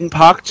out of Eden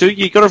Park too,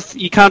 you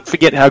can't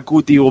forget how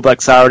good the All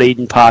Blacks are at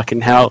Eden Park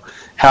and how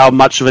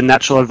much of a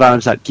natural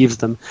advantage that gives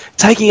them.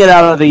 Taking it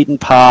out of Eden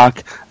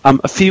Park,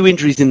 a few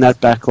injuries in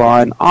that back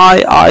line,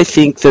 I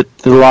think that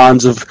the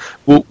Lions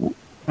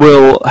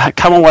will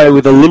come away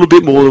with a little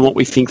bit more than what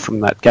we think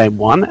from that game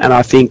one. And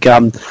I think, I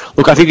think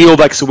the All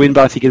Blacks will win,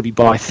 but I think it'll be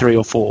by 3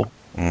 or 4.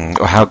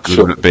 How good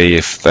would it be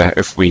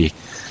if we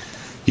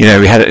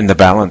had it in the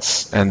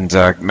balance and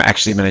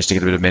actually managed to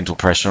get a bit of mental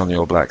pressure on the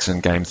All Blacks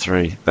in Game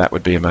 3? That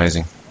would be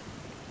amazing.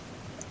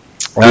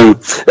 Now,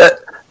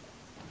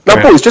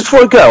 boys, just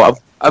before I go,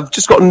 I've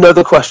just got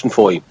another question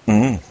for you.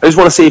 I just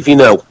want to see if you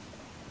know.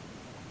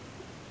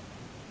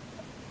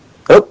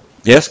 Oh?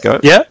 Yes, go.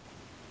 Yeah?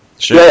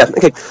 Sure. Yeah,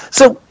 okay.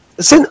 So,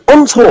 since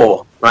on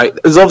tour, right,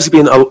 there's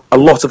obviously been a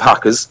lot of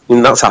hackers,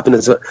 and that's happened. I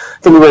think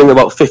we're running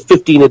about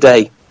 15 a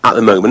day at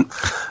the moment.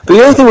 But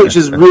the only thing which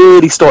has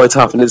really started to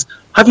happen is,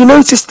 have you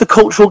noticed the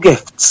cultural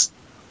gifts?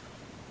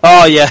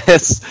 Oh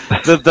yes,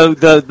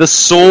 the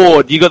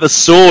sword. You got the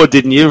sword,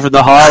 didn't you, from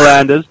the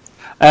Highlanders?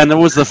 And there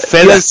was the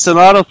feathers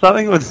tonight or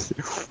something.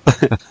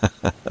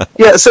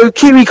 Yeah, so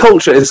Kiwi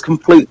culture is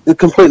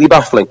completely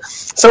baffling.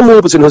 Sam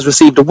Warburton has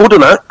received a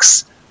wooden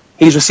axe.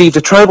 He's received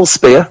a tribal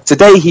spear.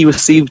 Today he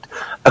received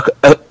a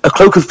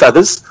cloak of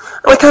feathers.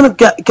 And I kind of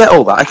get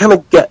all that. I kind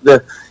of get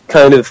the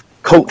kind of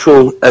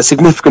cultural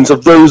significance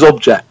of those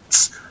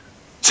objects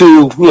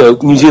to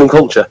New Zealand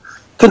culture.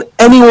 Can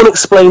anyone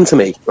explain to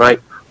me, right,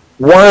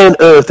 why on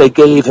earth they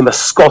gave him a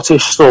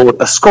Scottish sword,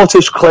 a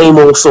Scottish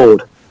claymore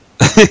sword?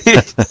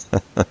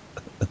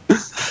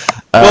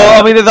 Well,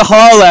 I mean, they're the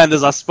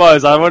Highlanders, I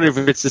suppose. I wonder if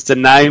it's just a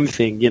name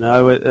thing,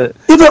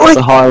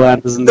 the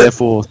Highlanders and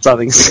therefore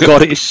something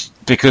Scottish.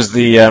 Because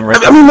the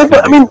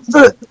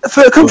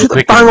for a country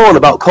that bang on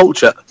about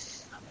culture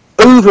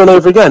over and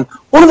over again,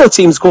 one of their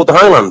teams called the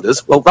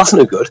Highlanders. Well, that's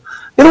no good.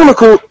 The other one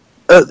called,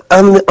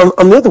 and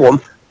the other one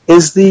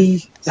is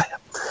the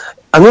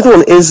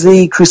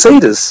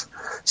Crusaders.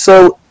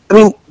 So, I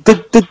mean,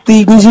 did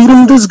the New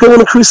Zealanders go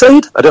on a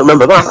crusade? I don't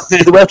remember that.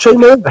 Did they wear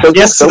chainmail?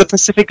 Yes, to the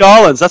Pacific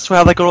Islands. That's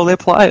how they got all their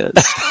players.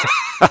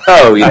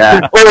 Oh,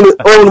 yeah.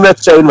 all in their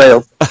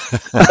chainmail.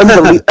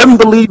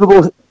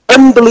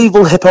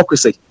 Unbelievable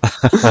hypocrisy.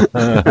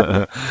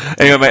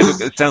 Anyway, mate,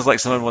 look, it sounds like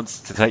someone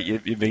wants to take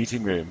your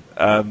meeting room.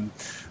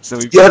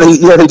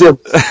 They do.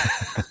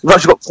 We've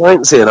actually got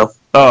clients here now.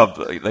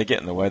 Oh, they get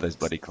in the way, those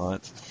bloody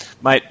clients.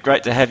 Mate,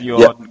 great to have you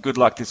on. Good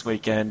luck this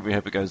weekend. We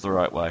hope it goes the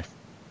right way.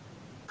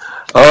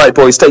 All right,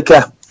 boys. Take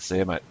care. See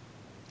you, mate.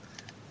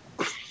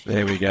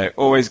 There we go.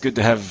 Always good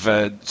to have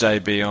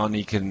JB on.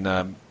 He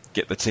can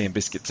get the tea and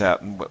biscuits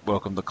out and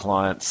welcome the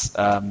clients.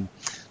 So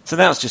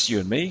now it's just you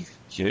and me,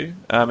 Hugh.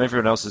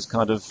 Everyone else is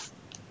kind of,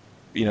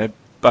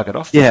 buggered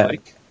off this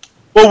week.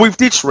 Well, we've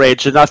ditched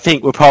Reg, and I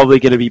think we're probably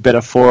going to be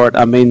better for it.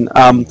 I mean,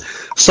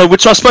 so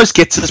which I suppose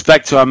gets us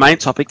back to our main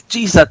topic.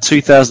 Geez, that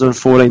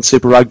 2014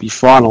 Super Rugby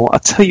final! I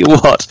tell you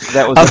what,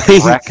 that was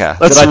a cracker.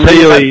 Did I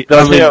tell you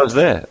I was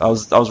there? I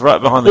was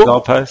right behind the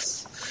goalposts.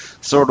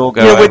 Saw it all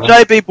go. Yeah, when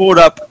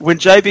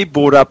JB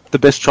brought up the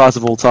best tries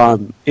of all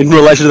time in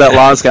relation to that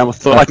Lions game, I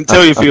thought I can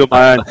tell you a few of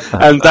my own.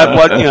 And that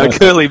one,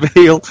 Curly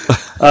Beale,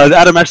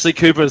 Adam Ashley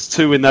Cooper's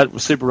two in that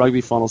Super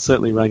Rugby final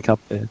certainly rank up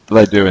there.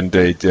 They do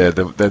indeed. Yeah,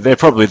 they're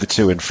probably the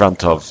two in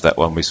front of that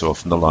one we saw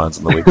from the Lions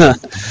on the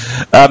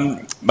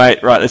weekend.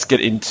 Mate, right, let's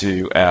get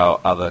into our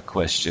other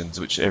questions,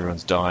 which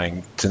everyone's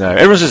dying to know.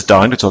 Everyone's just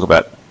dying to talk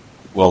about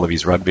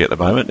Wallabies rugby at the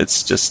moment.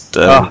 It's just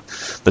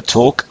the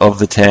talk of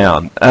the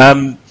town.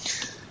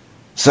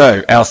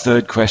 So, our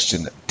third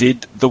question.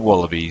 Did the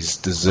Wallabies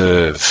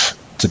deserve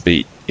to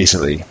beat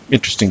Italy?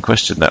 Interesting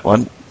question, that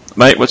one.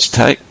 Mate, what's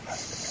your take?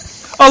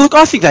 Oh, look,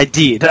 I think they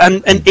did.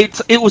 And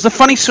it was a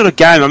funny sort of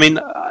game. I mean,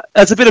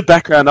 as a bit of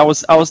background, I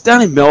was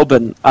down in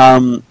Melbourne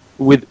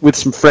with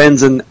some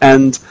friends,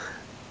 and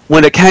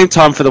when it came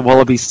time for the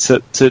Wallabies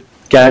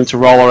game to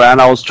roll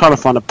around, I was trying to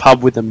find a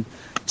pub with them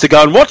to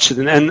go and watch it.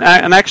 And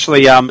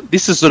actually,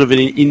 this is sort of an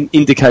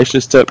indication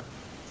as to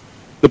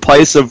the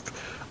place of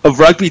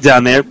rugby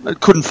down there.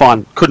 Couldn't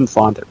find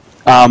it.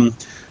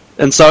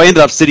 And so I ended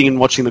up sitting and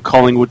watching the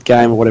Collingwood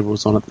game or whatever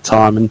was on at the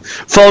time and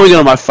following it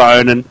on my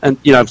phone and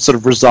sort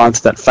of resigned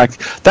to that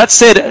fact. That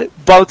said,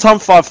 by the time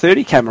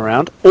 5:30 came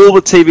around, all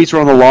the TVs were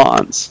on the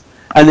Lions.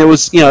 And there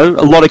was, a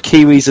lot of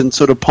Kiwis and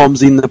sort of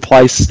Poms in the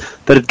place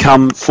that had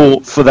come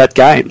for that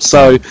game.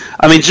 So,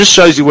 I mean, it just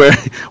shows you where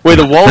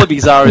the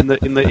Wallabies are in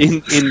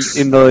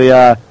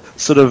the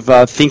sort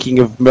of thinking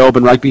of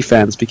Melbourne rugby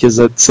fans, because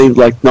it seemed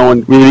like no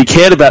one really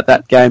cared about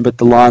that game, but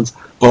the Lions.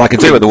 Well, I can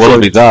tell you what the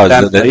Wallabies are.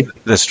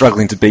 They're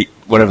struggling to beat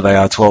whatever they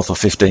are, 12th or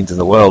 15th in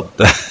the world.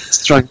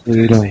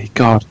 Struggling, really,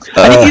 God.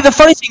 And the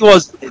funny thing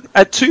was,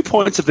 at 2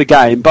 points of the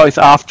game, both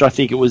after, I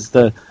think it was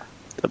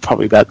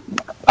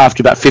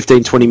after about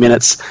 15, 20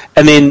 minutes,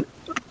 and then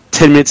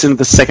 10 minutes into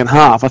the second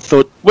half, I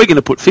thought, we're going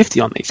to put 50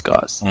 on these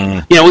guys.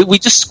 We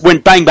just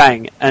went bang,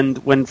 bang, and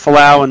when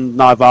Folau and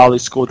Naivalu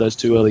scored those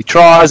two early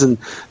tries, and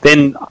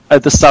then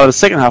at the start of the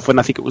second half, when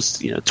I think it was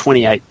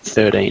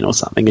 28-13 or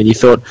something, and you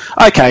thought,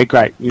 okay,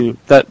 great,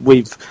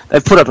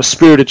 they've put up a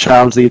spirited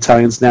challenge, the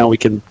Italians, now we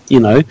can,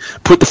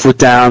 put the foot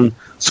down,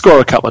 score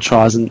a couple of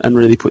tries, and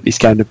really put this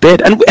game to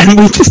bed. And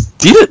we just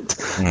didn't.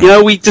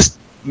 We just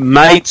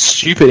made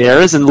stupid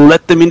errors and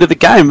let them into the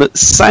game.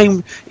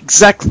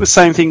 Exactly the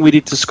same thing we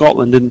did to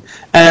Scotland,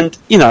 and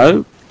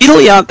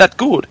Italy aren't that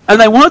good,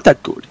 and they weren't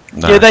that good.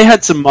 No. They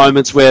had some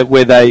moments where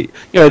they,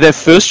 their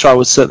first try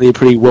was certainly a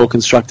pretty well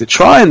constructed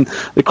try, and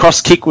the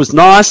cross kick was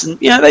nice, and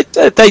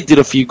they did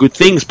a few good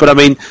things, but I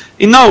mean,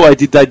 in no way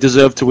did they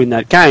deserve to win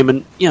that game,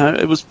 and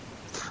it was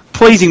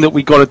pleasing that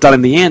we got it done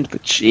in the end,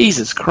 but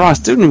Jesus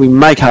Christ, didn't we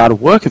make harder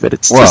work of it?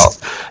 It's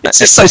just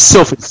so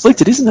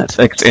self-inflicted, isn't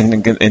it?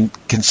 And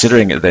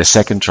considering that their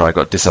second try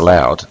got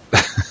disallowed,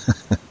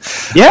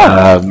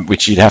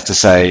 which you'd have to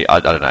say,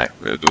 I don't know,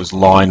 it was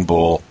line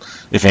ball.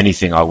 If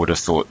anything, I would have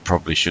thought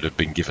probably should have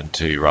been given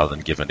to rather than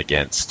given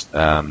against.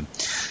 I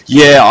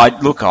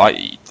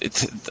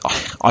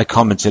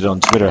commented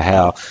on Twitter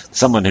how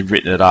someone had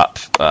written it up.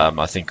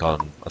 I think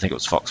it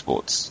was Fox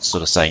Sports,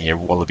 sort of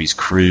saying, Wallabies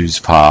cruise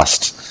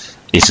past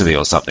Italy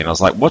or something. I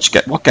was like,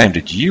 what game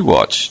did you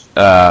watch?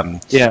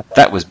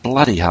 That was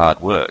bloody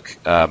hard work.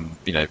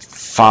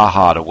 Far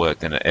harder work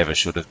than it ever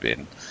should have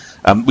been.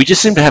 We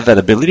just seem to have that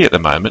ability at the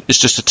moment. It's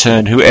just to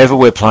turn whoever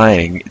we're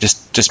playing,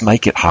 just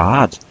make it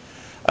hard.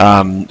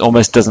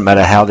 Almost doesn't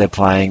matter how they're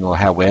playing or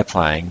how we're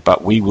playing,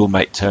 but we will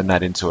turn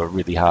that into a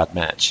really hard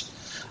match.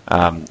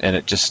 And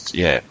it just,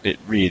 it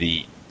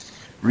really,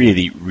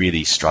 really,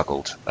 really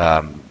struggled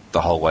the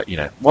whole way.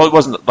 Well, it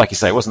wasn't, like you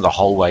say, it wasn't the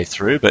whole way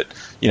through, but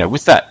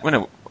with that,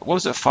 what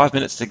was it, 5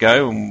 minutes to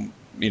go, and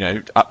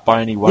up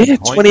by only 1 point.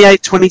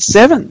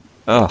 28-27.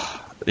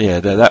 Oh, yeah,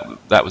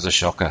 that was a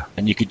shocker,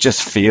 and you could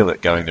just feel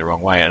it going the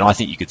wrong way, and I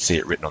think you could see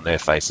it written on their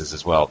faces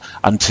as well.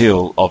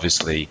 Until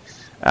obviously.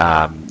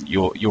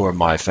 You're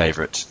my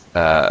favourite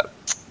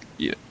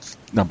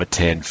number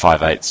 10,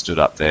 5'8", stood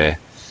up there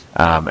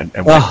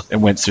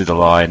and went through the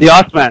line. The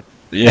Iceman.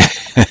 Yeah.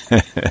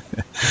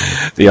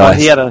 Ice.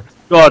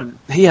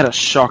 He had a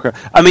shocker.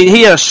 I mean,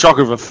 he had a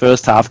shocker of a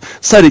first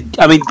half. So did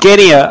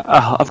Genia.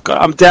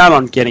 I'm down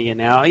on Genia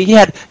now. I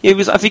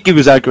think he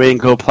was our Green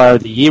Girl Player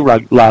of the Year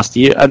last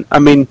year. And I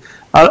mean,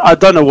 I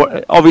don't know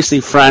what.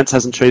 Obviously, France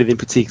hasn't treated him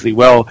particularly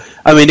well.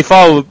 I mean, if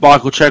I were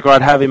Michael Checker,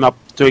 I'd have him up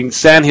doing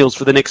sandhills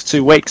for the next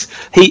 2 weeks.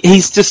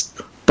 He's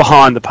just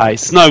behind the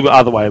pace. There's no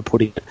other way of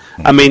putting it.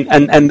 I mean,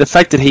 and the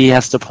fact that he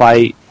has to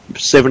play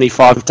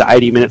 75 to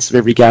 80 minutes of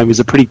every game is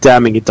a pretty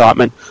damning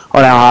indictment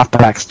on our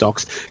half-back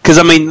stocks. Because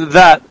I mean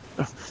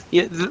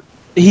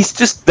he's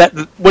just that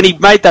when he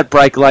made that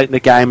break late in the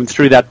game and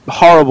threw that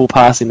horrible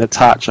pass in the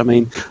touch. I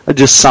mean, it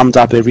just summed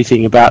up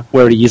everything about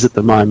where he is at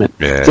the moment.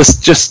 Yeah.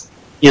 Just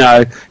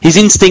his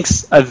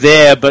instincts are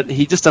there, but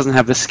he just doesn't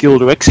have the skill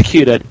to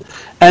execute it.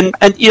 And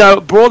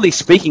broadly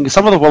speaking,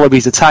 some of the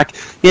Wallabies attack,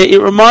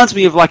 it reminds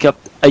me of like a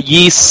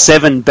Year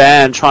 7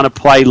 band trying to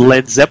play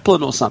Led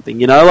Zeppelin or something.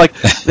 Like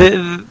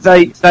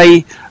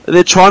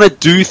they're trying to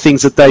do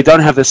things that they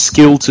don't have the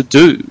skill to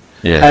do.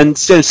 Yeah. And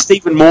so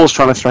Stephen Moore's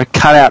trying to throw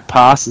cut-out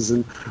passes,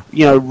 and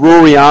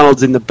Rory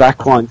Arnold's in the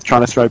back line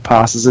trying to throw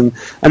passes, and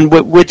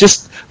we're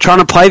just trying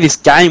to play this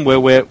game where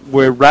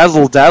we're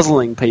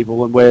razzle-dazzling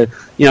people, and we're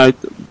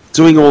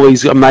doing all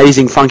these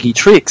amazing funky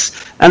tricks,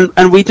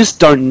 and we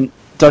just don't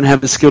have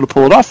the skill to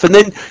pull it off. And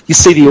then you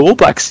see the All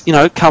Blacks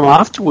come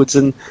afterwards,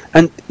 and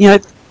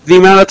the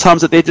amount of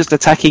times that they're just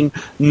attacking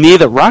near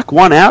the ruck,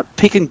 one out,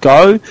 pick and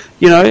go,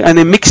 and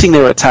they're mixing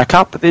their attack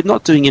up, but they're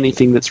not doing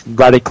anything that's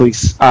radically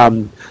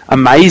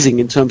amazing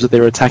in terms of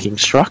their attacking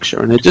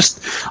structure. And it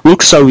just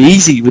looks so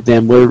easy with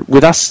them. Where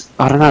with us,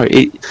 I don't know,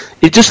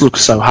 it just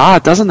looks so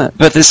hard, doesn't it?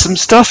 But there's some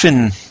stuff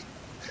in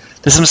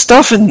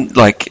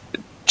like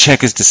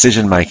Cheika's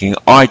decision making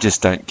I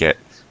just don't get.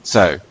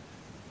 So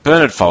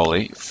Bernard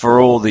Foley, for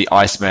all the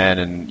Iceman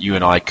and you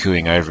and I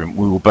cooing over him,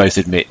 we will both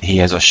admit he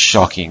has a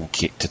shocking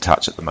kick to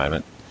touch at the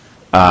moment.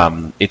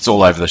 It's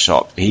all over the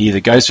shop. He either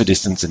goes for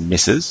distance and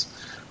misses,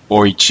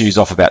 or he chews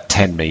off about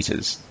 10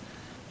 metres.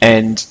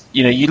 And,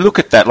 you look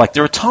at that, like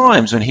there are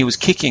times when he was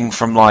kicking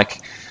from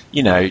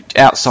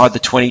outside the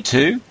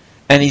 22,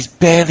 and he's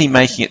barely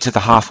making it to the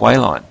halfway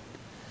line.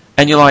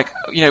 And you're like,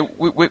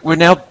 we're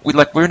in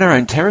our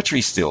own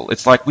territory still.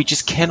 It's like we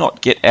just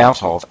cannot get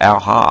out of our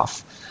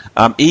half.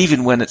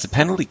 Even when it's a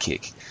penalty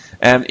kick.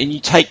 And you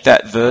take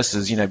that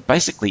versus,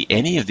 basically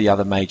any of the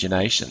other major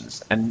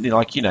nations. And,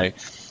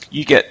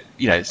 you get,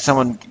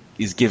 someone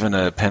is given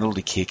a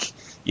penalty kick,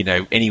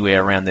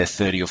 anywhere around their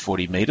 30 or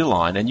 40 metre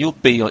line, and you'll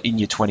be in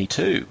your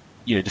 22,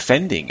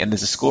 defending, and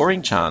there's a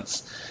scoring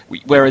chance.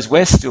 Whereas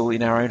we're still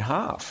in our own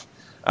half.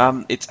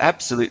 It's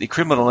absolutely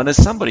criminal. And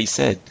as somebody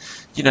said,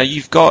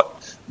 you've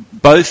got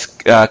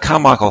both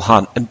Carmichael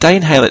Hunt and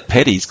Dane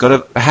Haylett-Petty's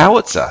got a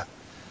howitzer.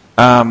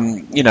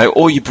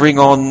 Or you bring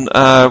on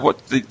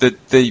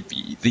the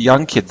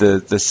young kid,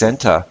 the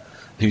centre,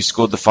 who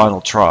scored the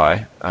final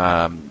try.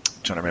 I'm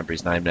trying to remember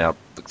his name now.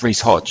 Reece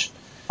Hodge.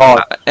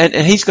 And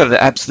he's got an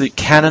absolute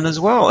cannon as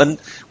well. And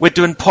we're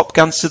doing pop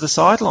guns to the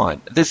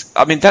sideline.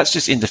 That's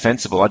just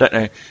indefensible. I don't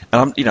know.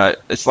 And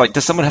it's like,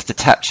 does someone have to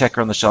tap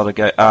Cheika on the shoulder and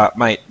go,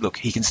 mate, look,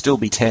 he can still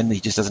be 10. He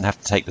just doesn't have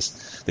to take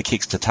the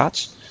kicks to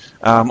touch,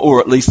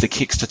 or at least the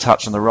kicks to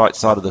touch on the right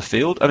side of the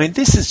field.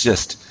 This is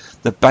just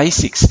the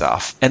basic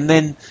stuff. And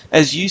then,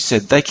 as you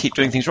said, they keep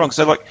doing things wrong.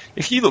 So,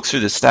 if you look through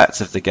the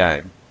stats of the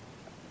game,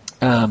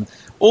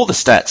 all the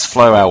stats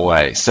flow our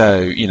way.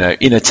 So,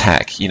 in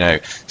attack,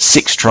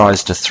 6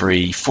 tries to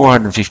 3,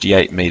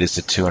 458 metres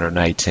to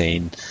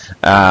 218,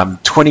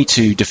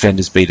 22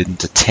 defenders beaten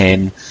to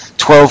 10,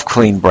 12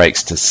 clean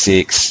breaks to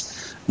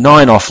 6,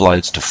 9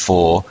 offloads to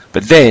 4,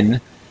 but then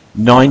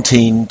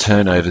 19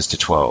 turnovers to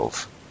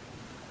 12.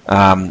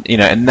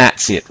 And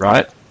that's it,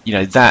 right?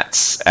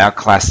 That's our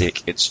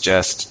classic. It's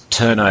just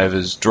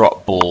turnovers,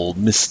 drop ball,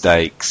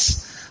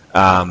 mistakes,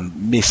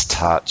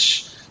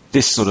 mistouch,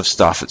 this sort of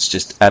stuff. It's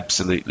just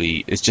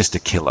it's just a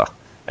killer.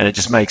 And it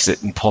just makes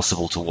it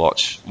impossible to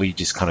watch. We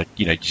just kind of,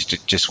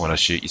 just want to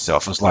shoot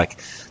yourself. It was like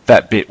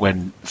that bit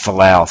when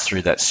Folau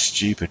threw that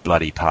stupid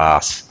bloody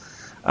pass,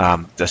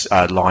 line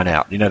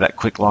out. That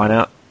quick line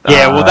out?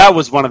 Yeah, well, that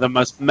was one of the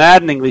most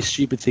maddeningly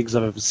stupid things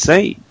I've ever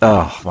seen.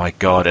 Oh my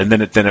god! And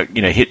then it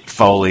hit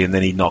Foley, and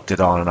then he knocked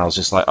it on, and I was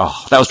just like,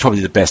 oh, that was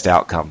probably the best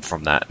outcome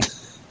from that.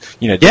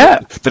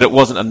 That it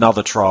wasn't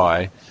another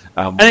try.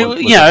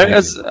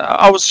 As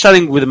I was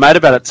chatting with a mate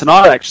about it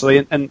tonight,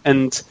 actually, and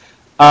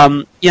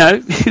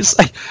it's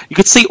like you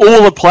could see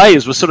all the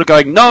players were sort of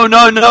going, no,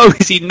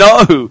 is he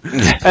no?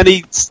 And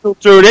he still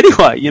threw it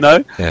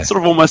anyway.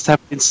 Sort of almost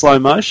happened in slow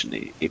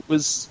motion. It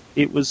was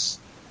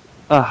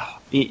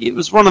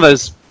one of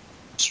those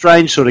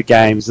strange sort of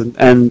games,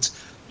 and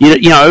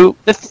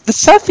the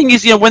sad thing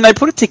is, when they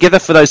put it together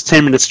for those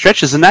 10-minute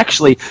stretches, and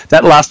actually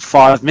that last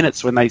 5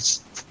 minutes when they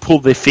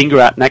pulled their finger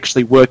out and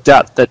actually worked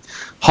out that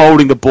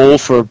holding the ball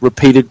for a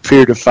repeated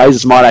period of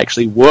phases might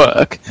actually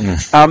work,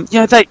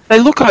 they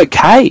look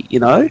okay.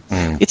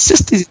 It's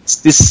just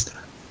this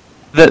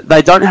that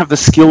they don't have the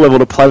skill level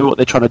to play what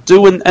they're trying to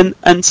do,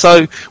 and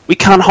so we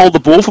can't hold the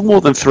ball for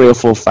more than 3 or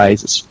 4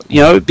 phases,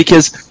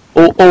 because.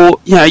 Or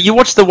you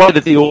watch the way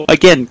that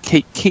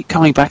keep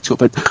coming back to it,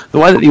 but the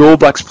way that the All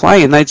Blacks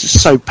play, and they're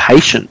just so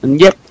patient. And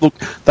yet, look,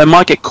 they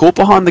might get caught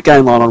behind the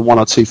game line on 1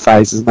 or 2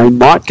 phases, and they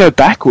might go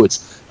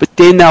backwards, but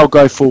then they'll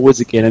go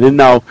forwards again, and then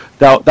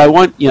they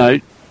won't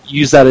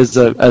use that as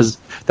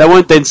they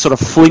won't then sort of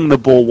fling the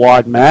ball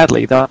wide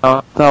madly.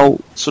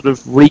 They'll sort of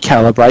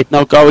recalibrate and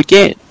they'll go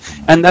again,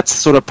 and that's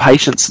sort of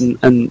patience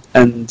and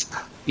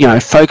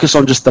focus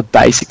on just the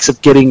basics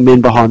of getting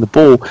men behind the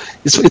ball.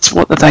 It's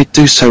what they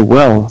do so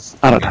well.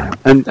 I don't know.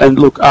 And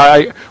look,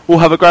 I will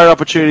have a great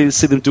opportunity to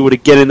see them do it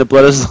again in the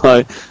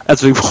Bledisloe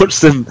as we watch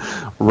them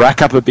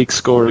rack up a big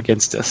score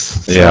against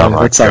us. Yeah,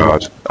 my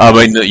God. I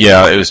mean,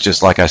 yeah, it was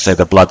just like I say,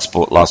 the blood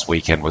sport last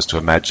weekend was to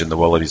imagine the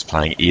Wallabies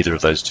playing either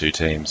of those two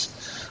teams.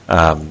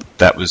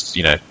 That was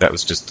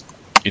just,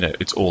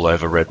 it's all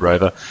over Red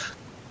Rover.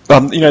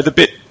 The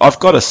bit I've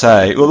got to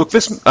say, well, look,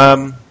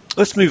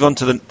 let's move on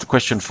to the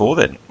question 4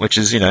 then, which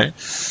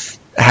is,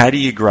 how do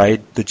you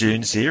grade the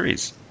June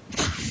series?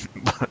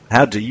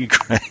 How do you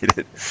grade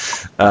it?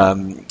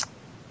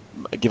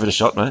 Give it a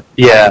shot, mate.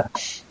 Yeah,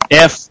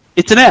 F.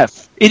 It's an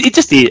F. It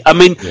just is. I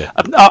mean, yeah.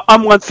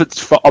 I'm one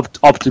for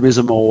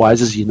optimism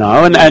always, as you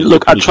know, and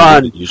look, I try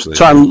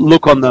and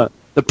look on the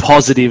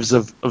positives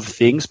of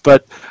things,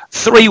 but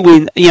 3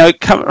 wins,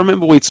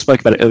 remember we spoke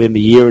about it earlier in the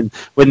year, and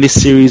when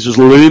this series was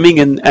looming,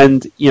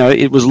 and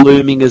it was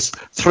looming as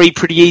 3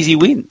 pretty easy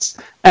wins,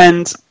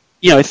 and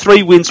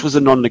 3 wins was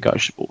a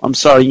non-negotiable. I'm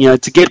sorry,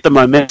 to get the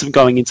momentum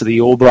going into the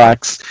All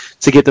Blacks,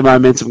 to get the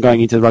momentum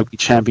going into the Rugby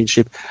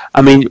Championship,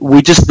 I mean,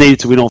 we just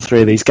needed to win all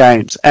 3 of these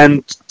games,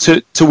 and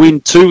to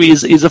win 2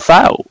 is a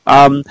fail.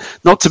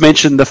 Not to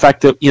mention the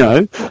fact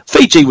that,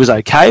 Fiji was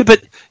okay,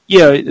 but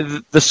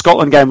the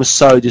Scotland game was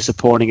so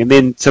disappointing, and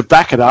then to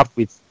back it up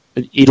with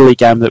an Italy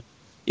game that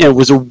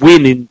was a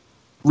win in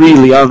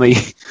really only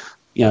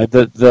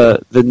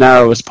the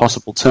narrowest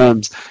possible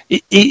terms.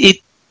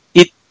 It's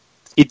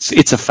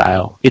a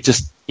fail. It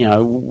just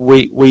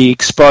we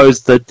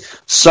exposed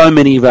that so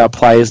many of our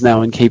players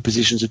now in key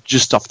positions are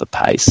just off the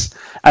pace,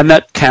 and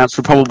that counts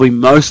for probably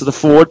most of the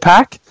forward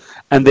pack,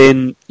 and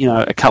then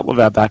a couple of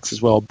our backs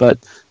as well. But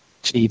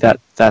gee,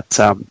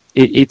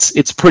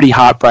 it's pretty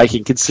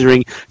heartbreaking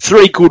considering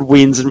 3 good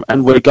wins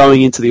and we're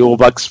going into the All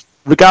Blacks,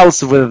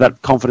 regardless of whether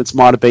that confidence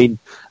might have been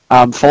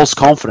false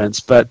confidence,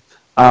 but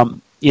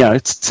to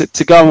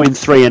go in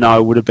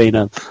 3-0 would have been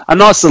a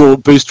nice little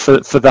boost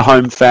for the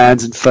home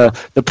fans and for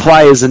the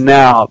players, and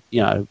now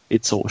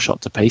it's all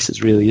shot to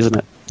pieces, really, isn't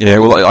it? Yeah,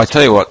 well, I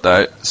tell you what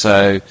though,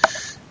 so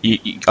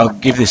I'll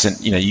give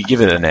this you give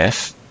it an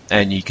F,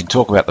 and you can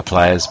talk about the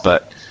players,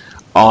 but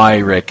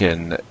I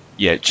reckon.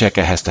 Yeah,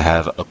 Cheika has to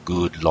have a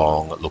good,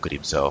 long look at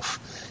himself.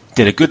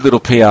 Did a good little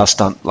PR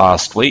stunt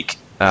last week.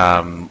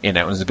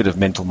 It was a bit of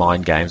mental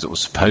mind games. It was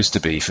supposed to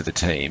be for the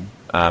team.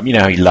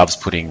 He loves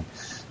putting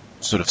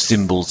sort of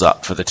symbols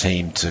up for the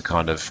team to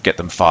kind of get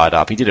them fired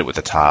up. He did it with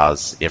the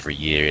Tars every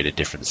year at a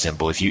different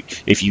symbol. If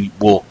you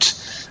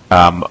walked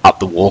up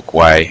the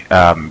walkway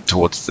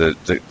towards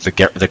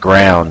the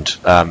ground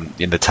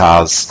in the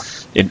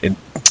Tars in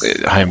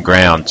home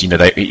ground,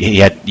 he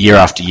had year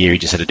after year he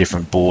just had a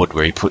different board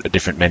where he put a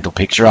different mental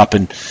picture up,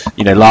 and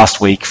last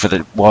week for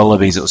the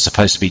Wallabies it was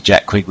supposed to be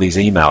Jack Quigley's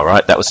email,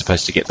 right? That was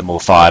supposed to get them all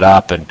fired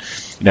up, and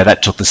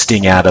that took the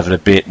sting out of it a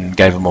bit and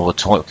gave them all a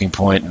talking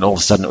point, and all of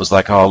a sudden it was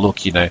like, oh look,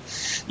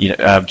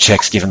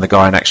 Czech's given the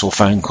guy an actual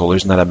phone call,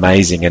 isn't that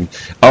amazing? And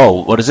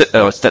oh, what is it?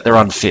 Oh, it's that they're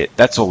unfit.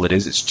 That's all it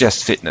is. It's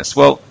just fitness.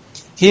 Well,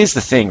 here's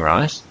the thing,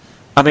 right?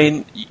 I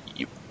mean,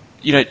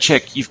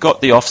 Czech, you've got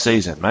the off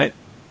season, mate.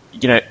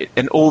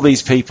 And all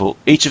these people,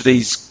 each of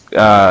these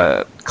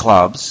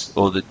clubs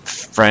or the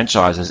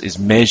franchises is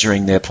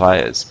measuring their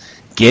players.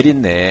 Get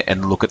in there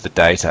and look at the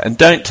data, and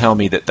don't tell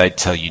me that they'd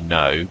tell you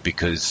no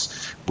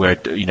because we're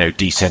a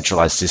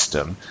decentralized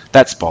system.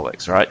 That's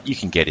bollocks, right? You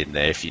can get in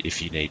there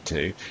if you need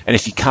to, and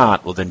if you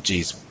can't, well then,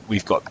 geez,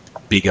 we've got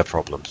bigger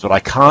problems. But I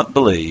can't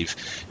believe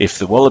if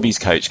the Wallabies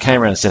coach came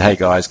around and said, "Hey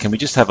guys, can we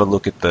just have a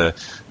look at the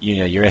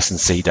your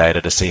S&C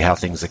data to see how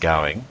things are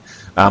going?"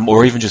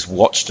 Or even just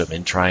watched them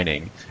in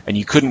training, and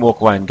you couldn't walk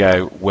away and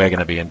go, we're going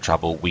to be in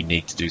trouble, we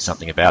need to do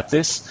something about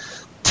this.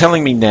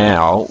 Telling me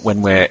now,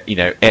 when we're,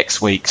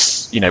 X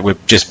weeks,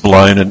 we've just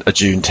blown a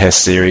June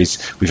test series,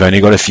 we've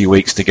only got a few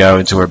weeks to go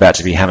until we're about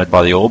to be hammered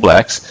by the All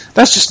Blacks,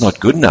 that's just not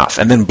good enough.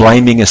 And then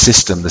blaming a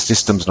system, the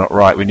system's not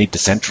right, we need to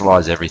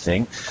centralise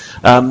everything.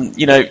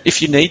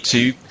 If you need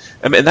to,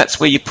 and that's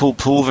where you pull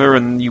pulver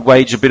and you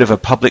wage a bit of a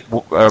public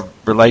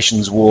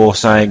relations war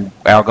saying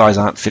our guys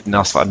aren't fit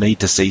enough, I need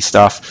to see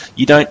stuff.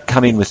 You don't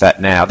come in with that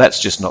now. That's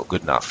just not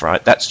good enough,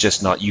 right? That's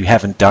just not, you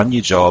haven't done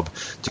your job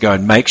to go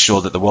and make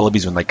sure that the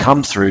Wallabies, when they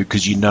come through,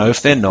 because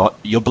if they're not,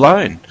 you're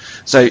blown.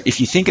 So if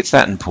you think it's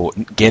that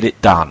important, get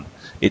it done.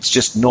 It's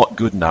just not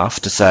good enough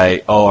to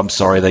say, oh, I'm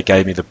sorry, they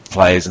gave me the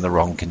players in the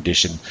wrong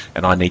condition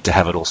and I need to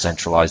have it all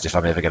centralised if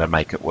I'm ever going to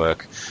make it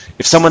work.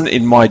 If someone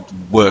in my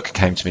work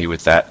came to me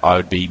with that, I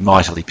would be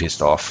mightily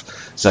pissed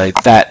off. So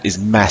that is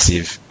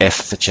massive F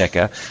for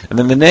Cheika. And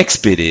then the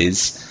next bit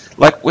is,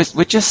 like,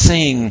 we're just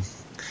seeing,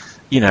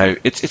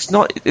 it's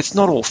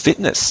not all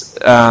fitness.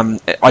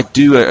 I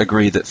do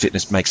agree that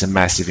fitness makes a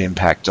massive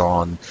impact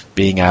on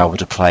being able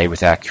to play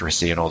with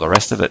accuracy and all the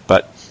rest of it,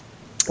 but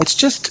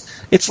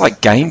it's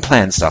like game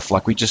plan stuff.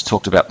 Like we just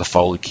talked about the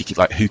Foley kick,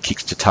 like who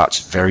kicks to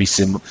touch, very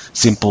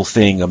simple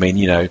thing. I mean,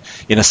 in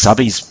a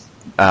subbies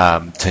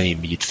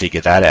team, you'd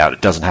figure that out.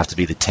 It doesn't have to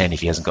be the 10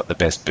 if he hasn't got the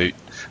best boot.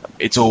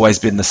 It's always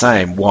been the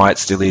same. Why it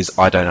still is,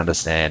 I don't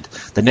understand.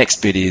 The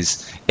next bit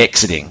is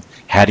exiting.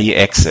 How do you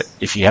exit?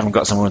 If you haven't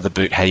got someone with the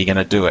boot, how are you going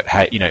to do it?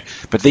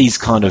 But these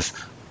kind of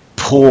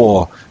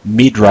poor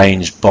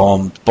mid-range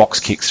box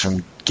kicks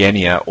from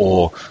Genia,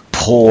 or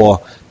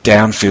poor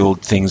downfield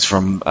things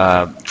from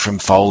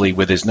Foley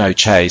where there's no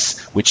chase,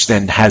 which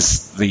then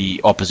has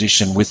the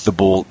opposition with the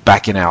ball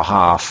back in our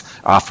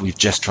half after we've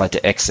just tried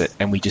to exit,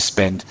 and we just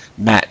spend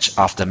match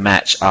after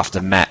match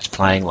after match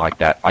playing like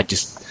that.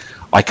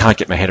 I can't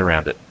get my head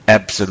around it.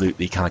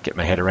 Absolutely can't get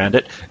my head around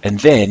it. And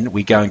then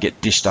we go and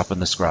get dished up in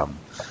the scrum.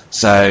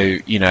 So,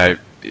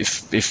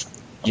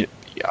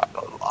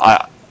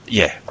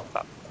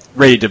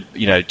 ready to,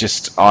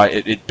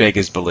 it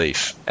beggars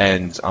belief.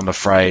 And I'm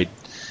afraid,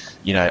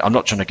 I'm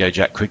not trying to go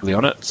Jack Quigley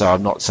on it, so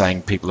I'm not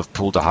saying people have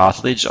pulled a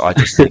Hartledge. I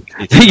just think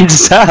it's... You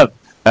just have.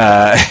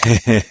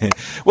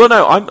 Well,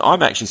 no,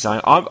 I'm actually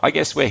saying, I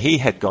guess where he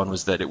had gone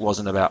was that it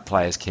wasn't about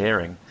players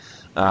caring,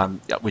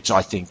 which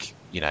I think,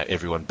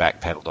 everyone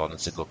backpedaled on and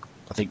said, look,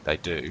 I think they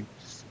do.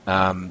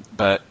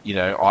 But,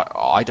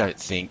 I don't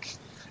think...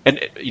 And,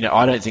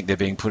 I don't think they're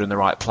being put in the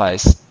right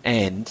place.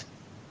 And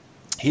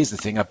here's the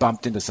thing. I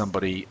bumped into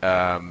somebody,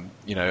 a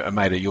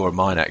mate of yours and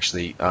mine,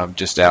 actually,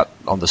 just out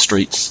on the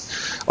streets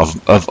of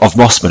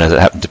Mossman, as it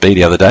happened to be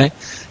the other day.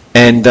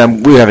 And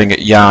we were having a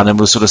yarn, and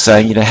we were sort of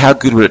saying, how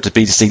good would it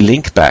be to see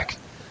Link back?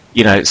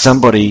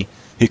 Somebody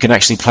who can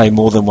actually play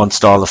more than one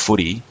style of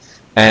footy,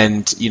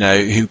 and,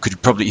 who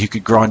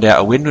could grind out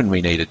a win when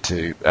we needed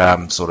to,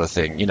 sort of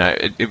thing.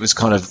 It was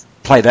kind of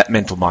play that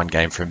mental mind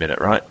game for a minute,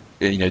 right?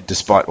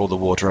 Despite all the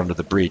water under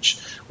the bridge,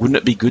 wouldn't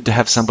it be good to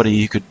have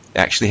somebody who could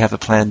actually have a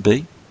plan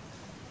B?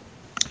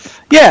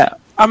 Yeah,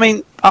 I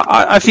mean,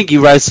 I think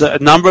you raised a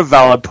number of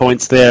valid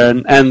points there,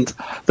 and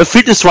the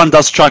fitness one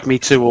does strike me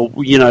too.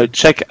 Or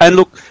Check, and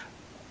look,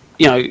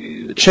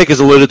 Check has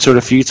alluded to it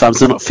a few times.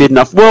 They're not fit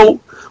enough. Well,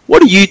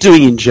 what are you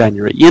doing in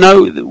January?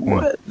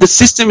 The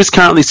system is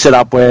currently set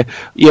up where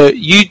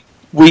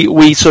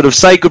we sort of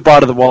say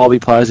goodbye to the Wallaby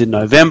players in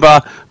November.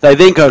 They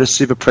then go to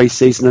Super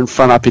Pre-season and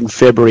front up in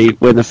February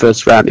when the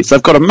first round is.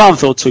 They've got a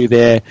month or two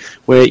there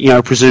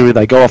where, presumably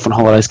they go off on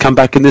holidays, come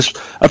back in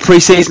a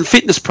pre-season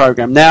fitness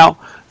program. Now,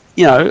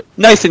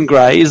 Nathan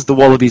Gray is the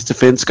Wallabies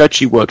defence coach.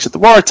 He works at the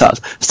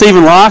Waratahs.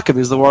 Stephen Larkham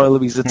is the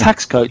Wallabies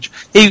attacks coach.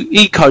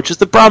 He coaches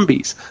the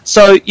Brumbies.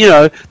 So,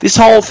 this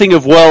whole thing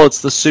of,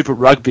 it's the Super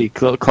Rugby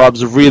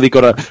clubs have really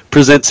got to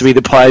present to me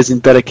the players in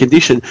better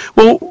condition.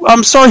 Well,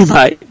 I'm sorry,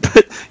 mate,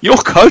 but your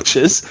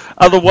coaches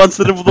are the ones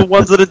that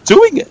are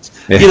doing it.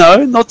 Yeah.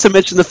 Not to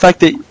mention the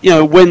fact that,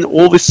 when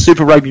all this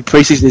Super Rugby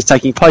preseason is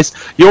taking place,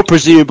 you're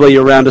presumably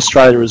around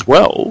Australia as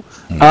well.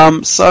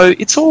 So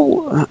it's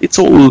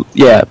all,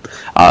 yeah.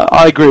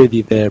 I agree with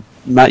you there,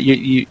 Matt.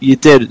 You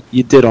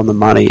did on the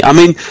money. I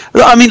mean,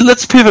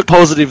 let's pivot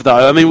positive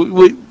though. I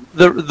mean,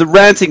 the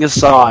ranting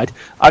aside,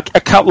 a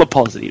couple of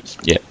positives.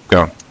 Yeah,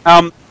 go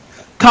on.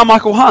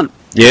 Carmichael Hunt.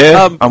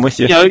 Yeah, I'm with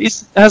you.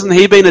 Hasn't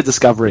he been a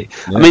discovery?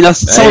 Yeah. I mean,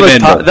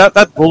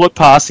 that bullet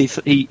pass he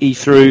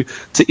threw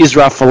to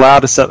Israel Folau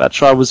to set that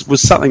try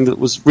was something that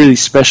was really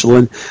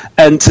special,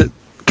 and to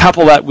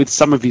couple that with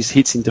some of his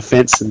hits in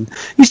defence, and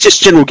he's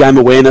just general game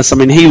awareness. I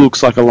mean, he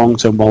looks like a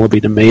long-term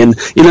Wallaby to me, and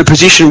in a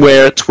position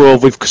where at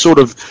 12 we've sort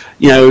of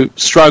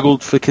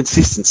struggled for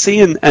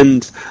consistency,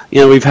 and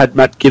we've had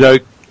Matt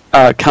Giddo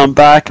come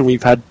back, and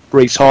we've had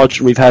Reece Hodge,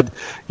 and we've had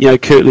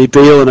Kurtley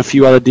Beale and a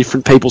few other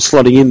different people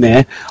slotting in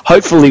there.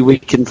 Hopefully we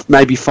can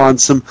maybe find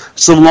some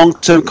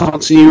long-term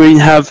continuity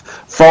and have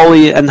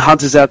Foley and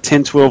Hunters out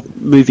 10-12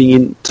 moving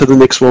into the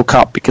next World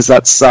Cup, because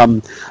that's a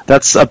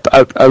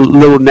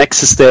little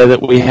nexus there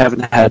that we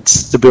haven't had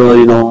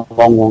stability in a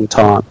long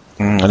time.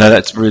 I know,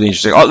 that's really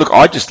interesting. Look,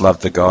 I just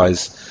love the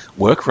guy's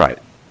work rate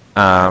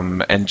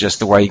and just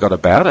the way he got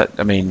about it.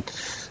 I mean,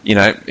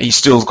 he's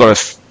still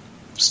got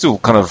still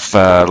kind of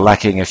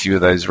lacking a few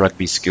of those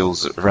rugby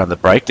skills around the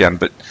breakdown,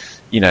 but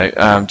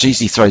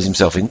GC throws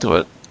himself into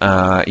it.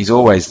 He's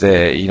always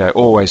there,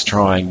 always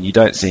trying. You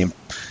don't see him,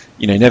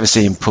 never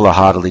see him pull a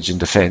Hartledge in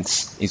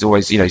defence. He's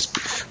always, he's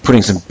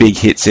putting some big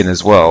hits in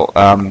as well.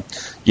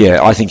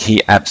 I think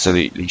he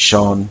absolutely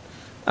shone.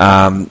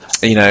 And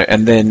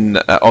then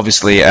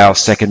obviously our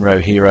second row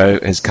hero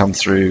has come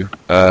through.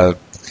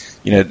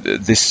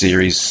 This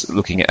series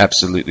looking at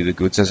absolutely the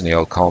goods, hasn't he,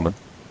 old Coleman?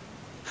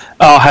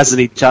 Oh, hasn't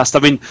he just? I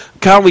mean,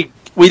 can't we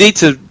need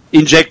to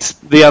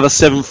inject the other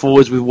 7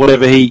 forwards with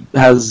whatever he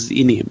has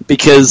in him,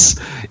 because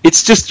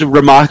it's just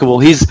remarkable.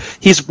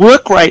 His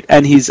work rate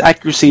and his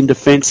accuracy in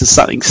defence is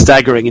something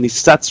staggering, and his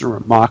stats are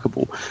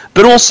remarkable.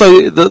 But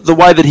also the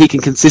way that he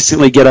can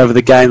consistently get over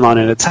the game line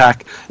and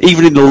attack,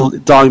 even in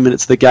the dying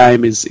minutes of the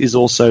game, is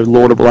also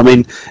laudable. I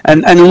mean,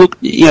 and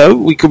look,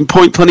 we can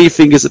point plenty of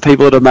fingers at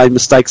people that have made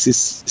mistakes this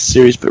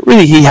series, but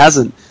really he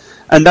hasn't.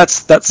 And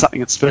that's something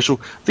that's special.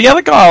 The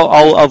other guy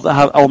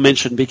I'll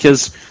mention,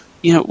 because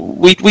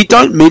we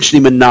don't mention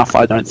him enough,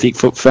 I don't think,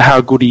 for how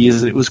good he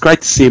is. It was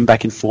great to see him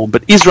back in form.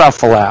 But Israel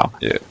Folau,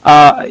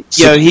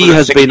 he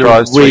has been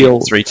a real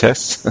 3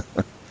 tests.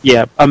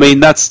 Yeah, I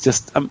mean that's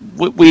just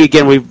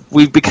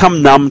we've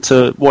become numb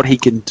to what he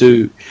can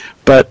do,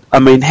 but I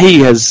mean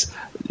he has,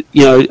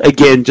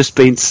 again just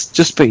been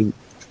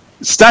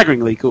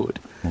staggeringly good,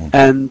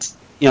 and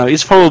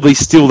he's probably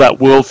still that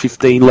World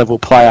 15 level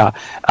player.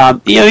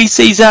 He's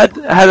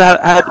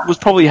was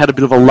probably had a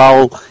bit of a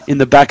lull in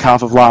the back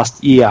half of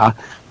last year.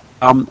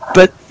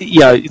 But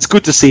it's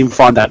good to see him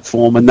find that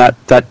form and that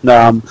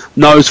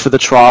nose for the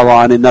try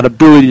line and that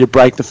ability to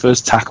break the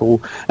first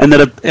tackle and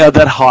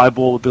that high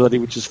ball ability,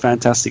 which is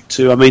fantastic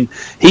too. I mean,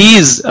 he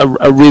is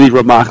a really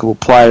remarkable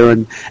player,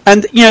 and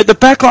the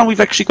back line we've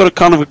actually got a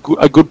kind of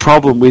a good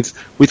problem with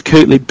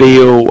Kurtley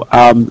Beale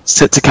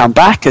set to come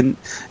back, and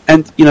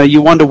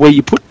you wonder where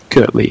you put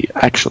Kurtley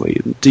actually.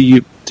 Do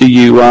you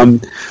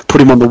put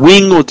him on the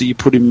wing, or do you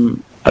put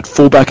him at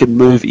fullback and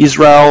move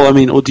Israel? I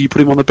mean, or do you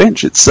put him on the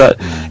bench? It's an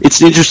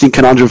interesting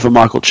conundrum for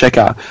Michael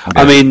Cheika. Yeah.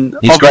 I mean,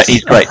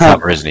 he's great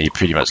cover, isn't he? He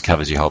pretty much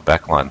covers your whole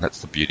back line. That's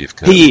the beauty of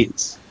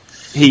Kurtley.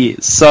 He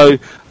is. So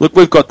look,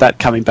 we've got that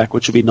coming back,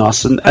 which will be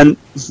nice. And I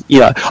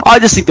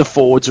just think the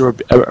forwards are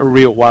a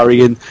real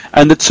worry, and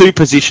the two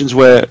positions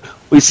where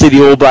we see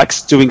the All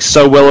Blacks doing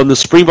so well, and the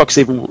Springboks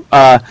even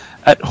at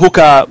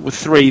hooker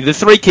with the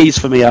three keys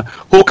for me are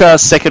hooker,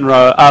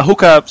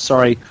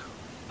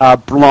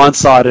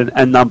 blindside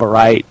and number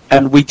 8,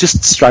 and we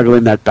just struggle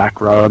in that back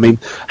row. I mean,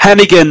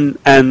 Hannigan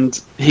and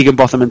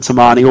Higginbotham and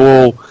Tamani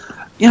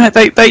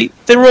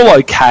they're all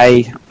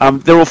okay.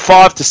 They're all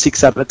 5 to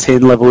 6 out of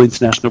 10 level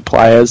international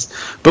players,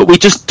 but we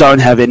just don't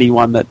have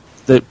anyone that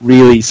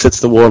really sets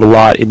the world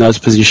alight in those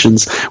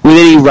positions with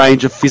any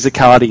range of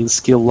physicality and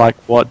skill like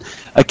what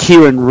a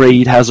Kieran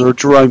Reid has or a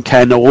Jerome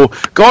Kane, or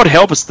God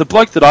help us, the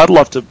bloke that I'd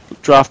love to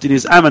draft in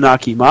is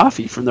Amanaki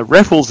Mafi from the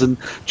Rebels in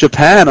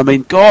Japan. I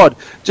mean, God,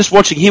 just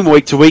watching him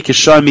week to week has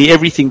shown me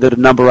everything that a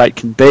number 8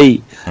 can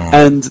be,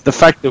 and the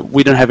fact that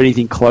we don't have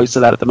anything close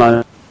to that at the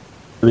moment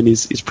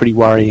is pretty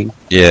worrying.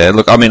 Yeah,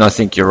 look, I mean, I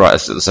think you're right.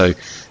 So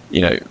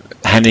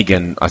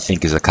Hannigan, I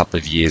think, is a couple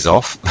of years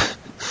off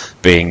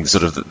being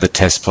sort of the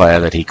test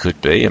player that he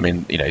could be. I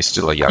mean, he's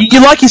still a young.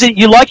 You like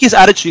his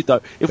attitude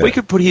though. If we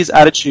could put his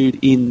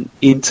attitude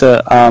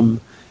into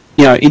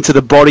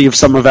the body of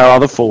some of our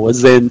other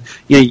forwards, then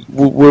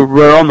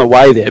we're on the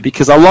way there.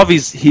 Because I love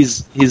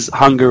his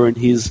hunger and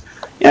his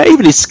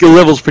even his skill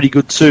level's pretty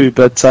good too.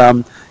 But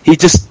you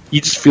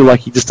just feel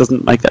like he just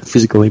doesn't make that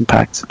physical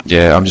impact.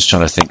 Yeah, I'm just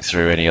trying to think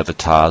through any other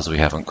TARs we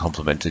haven't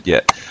complimented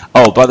yet.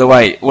 Oh, by the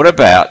way, what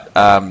about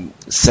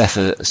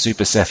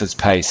Super Seffer's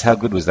pace? How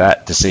good was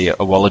that to see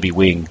a Wallaby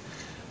wing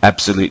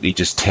absolutely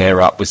just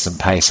tear up with some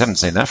pace? Haven't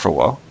seen that for a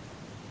while.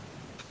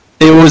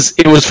 It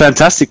was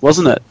fantastic,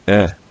 wasn't it?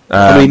 Yeah.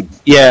 I mean,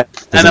 yeah,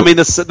 and I mean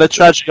the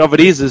tragedy of it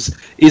is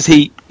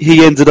he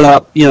ended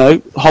up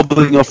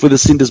hobbling off with a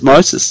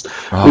syndesmosis,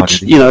 which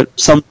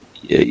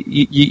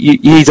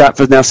he's out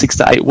for now 6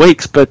 to 8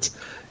 weeks. But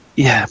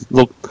yeah,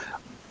 look,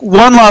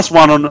 one last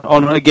one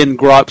on again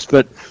gripes,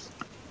 but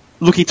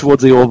looking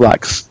towards the All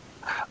Blacks.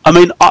 I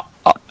mean,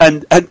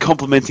 and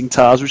complimenting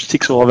Tars, which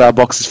ticks all of our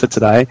boxes for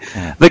today.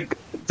 Yeah.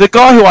 The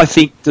guy who I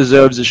think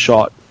deserves a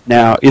shot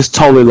now is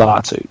Tolu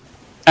Latu,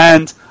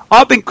 and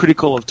I've been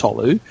critical of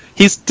Tolu.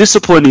 His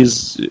discipline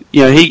is,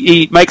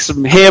 he makes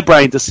some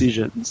harebrained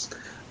decisions.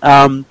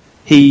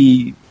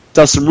 He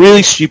does some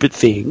really stupid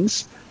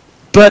things,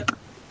 but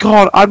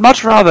God, I'd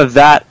much rather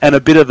that and a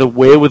bit of the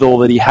wherewithal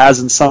that he has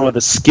and some of the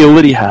skill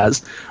that he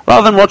has,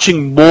 rather than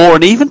watching more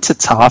and even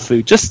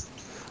Tatafu. Just,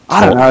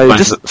 I don't know,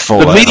 just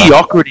the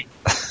mediocrity.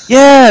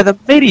 Yeah, the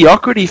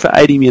mediocrity for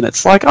 80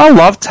 minutes. Like, I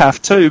love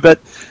Taff too, but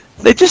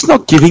they're just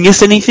not giving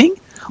us anything.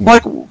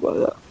 Like,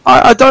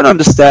 I don't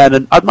understand,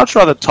 and I'd much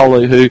rather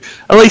Tolu, who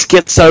at least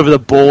gets over the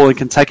ball and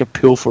can take a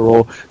pilfer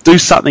or do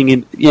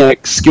something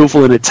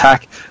skillful in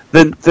attack,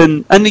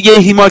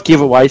 he might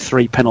give away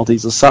 3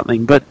 penalties or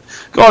something. But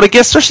God, I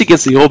guess especially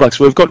against the All Blacks,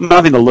 we've got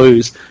nothing to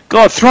lose.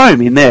 God, throw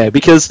him in there,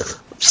 because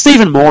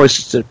Stephen Moore is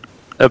just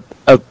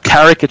a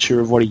caricature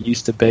of what he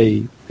used to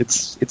be.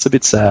 It's a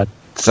bit sad.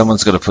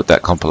 Someone's got to put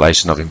that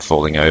compilation of him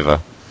falling over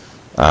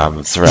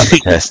throughout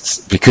the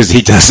tests, because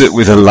he does it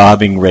with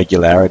alarming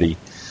regularity.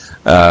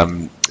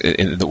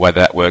 In the way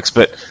that works.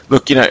 But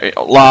look,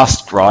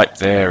 last gripe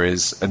there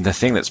is, and the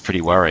thing that's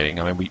pretty worrying,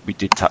 I mean, we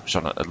did touch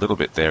on it a little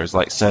bit there, is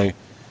like, so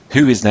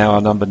who is now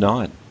our number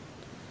 9?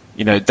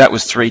 That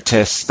was 3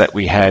 tests that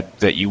we had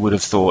that you would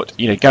have thought,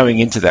 going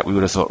into that, we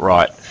would have thought,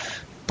 right,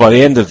 by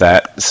the end of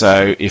that,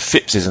 so if